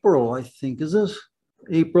April, I think, is it?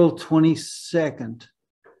 April 22nd.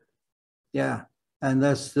 Yeah, and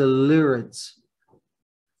that's the Lyrids.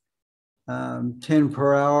 10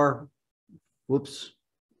 per hour. Whoops.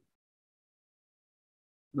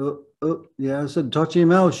 Oh, yeah, I said touchy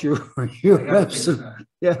mouse. You're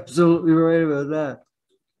absolutely right about that.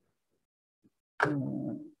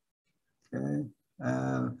 Okay.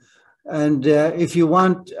 And if you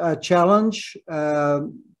want a challenge,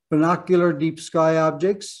 binocular deep sky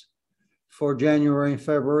objects for January and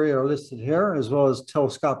February are listed here, as well as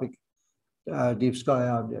telescopic deep sky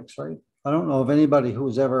objects, right? I don't know of anybody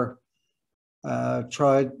who's ever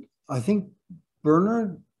tried, I think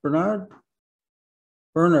Bernard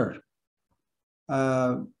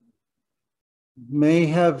may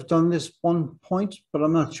have done this one point, but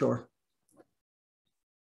I'm not sure.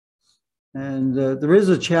 And there is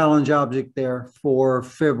a challenge object there for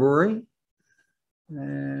February.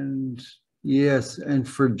 And yes, and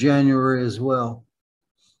for January as well.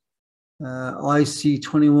 IC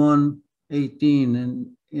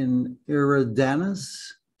 2118 in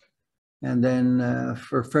Eridanus. And then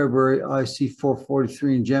for February, IC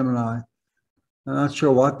 443 in Gemini. I'm not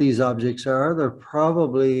sure what these objects are. They're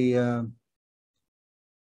probably an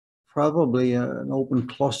open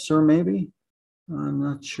cluster, maybe. I'm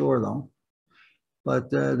not sure though.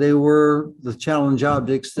 But they were the challenge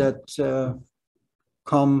objects that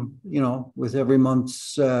come, you know, with every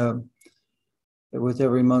month's data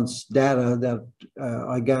that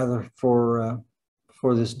I gather for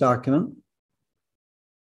this document.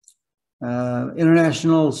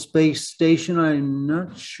 International Space Station, I'm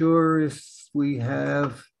not sure if we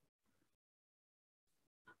have.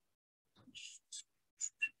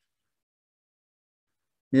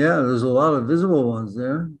 Yeah, there's a lot of visible ones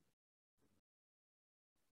there.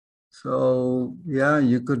 So yeah,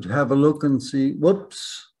 you could have a look and see,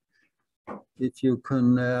 whoops, if you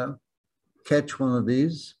can catch one of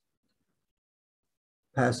these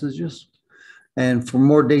passages. And for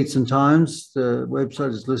more dates and times, the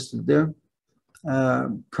website is listed there.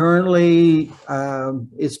 Currently,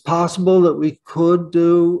 it's possible that we could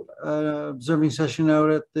do an observing session out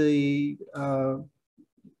at the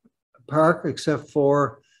park, except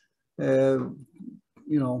for, you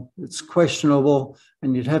know, it's questionable,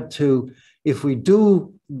 and you'd have to, if we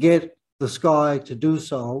do get the sky to do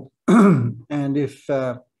so, and if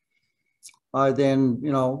I then,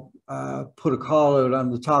 you know, put a call out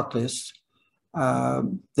on the talk list,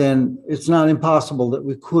 then it's not impossible that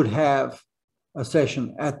we could have a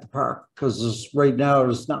session at the park, because right now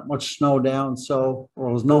there's not much snow down, so, or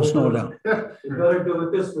there's no snow down. You better do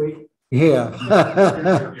it this week. Yeah.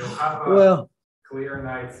 You'll have a Well, clear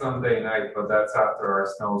night Sunday night, but that's after our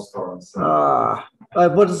snowstorm. So.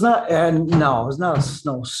 but it's not, and no, it's not a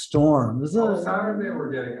snowstorm, is it? Oh, Saturday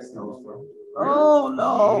we're getting a snowstorm. Oh,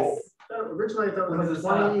 no. Originally, I thought it was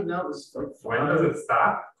 20, now it's like 5. When does it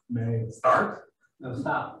stop? May. Start? No,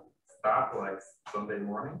 stop. Stop like Sunday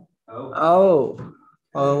morning? Oh,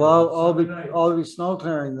 I'll be snow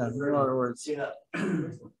clearing then, in other words. Yeah.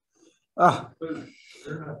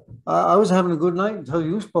 I was having a good night until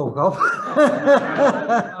you spoke up.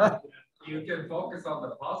 You can focus on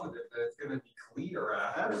the positive, that it's going to be leader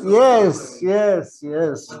at. Yes, yes,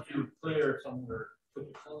 yes. Once you clear somewhere.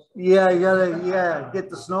 Yeah, you gotta, get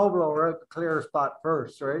the snow blower at the clear spot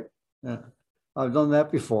first, right? Yeah, I've done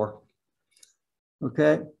that before.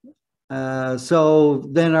 Okay, so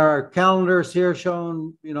then our calendars here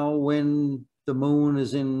showing, when the moon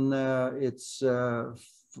is in its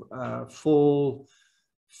full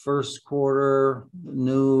first quarter,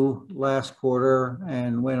 new last quarter,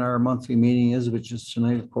 and when our monthly meeting is, which is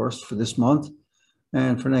tonight, of course, for this month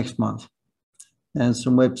and for next month, and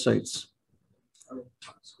some websites.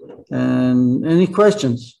 And any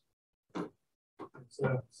questions?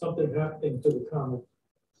 Something happening to the comet.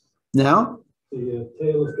 Now? The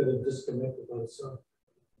tail is getting disconnected by the sun.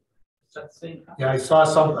 Is that the same? Yeah, I saw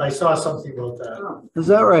something about that. Is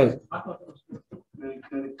that right? I thought it was.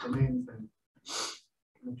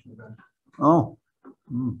 Oh.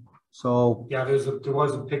 So. Yeah, there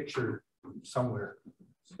was a picture somewhere.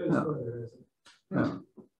 Yeah. Yeah.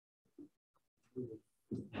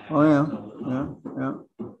 Oh, yeah.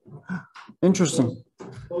 Interesting.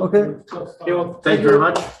 Okay. Thank you very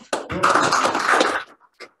much.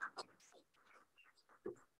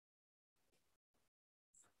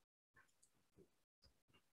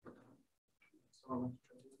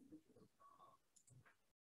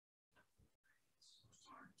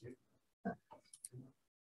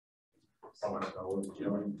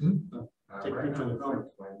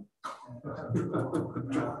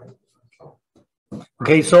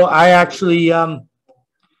 Okay, so I actually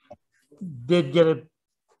did get a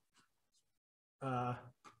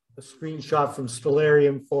screenshot from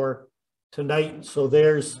Stellarium for tonight. So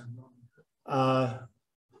there's the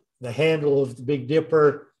handle of the Big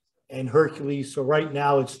Dipper and Hercules. So right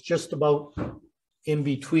now it's just about in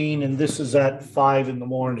between, and this is at 5 in the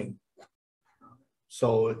morning.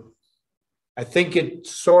 So I think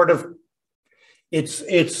it's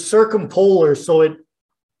it's circumpolar, so it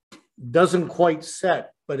doesn't quite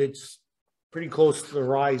set, but it's pretty close to the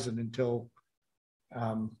horizon until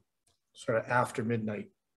sort of after midnight.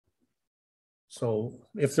 So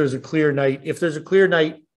if there's a clear night,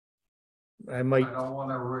 I might. I don't want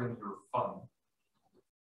to ruin your fun,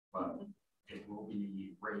 but it will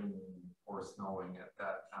be raining or snowing at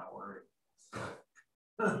that hour.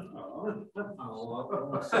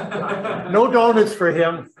 No donuts for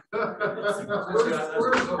him. Where's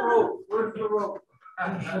the rope? Where's the rope?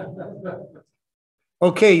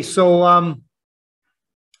 Okay, so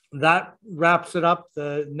that wraps it up.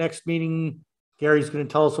 The next meeting, Gary's going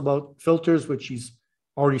to tell us about filters, which he's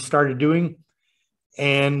already started doing.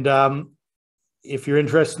 And if you're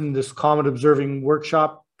interested in this comet observing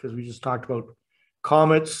workshop, because we just talked about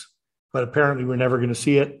comets, but apparently we're never going to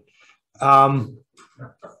see it,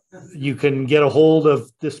 you can get a hold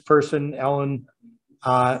of this person, Ellen,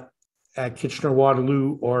 at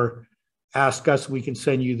Kitchener-Waterloo, or ask us. We can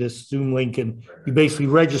send you this Zoom link, and you basically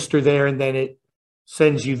register there, and then it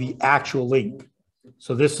sends you the actual link.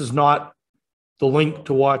 So this is not the link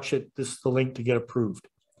to watch it. This is the link to get approved.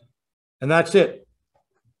 And that's it.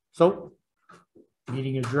 So,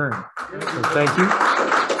 meeting adjourned. So thank you.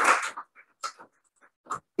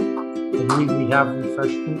 I believe we have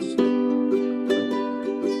refreshments.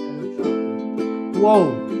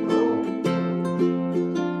 Whoa.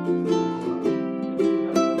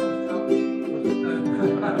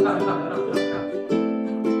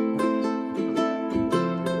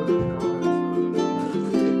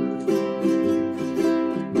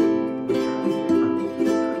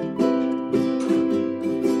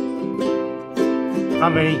 How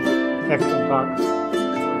many? Excellent talk.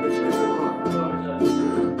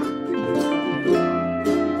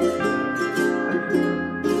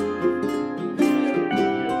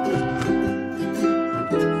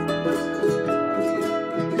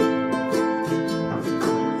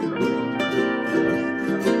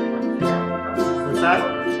 What's that?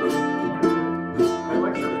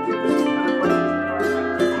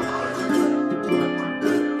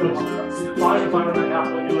 Fine if I don't have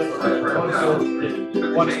to do it.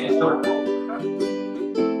 Once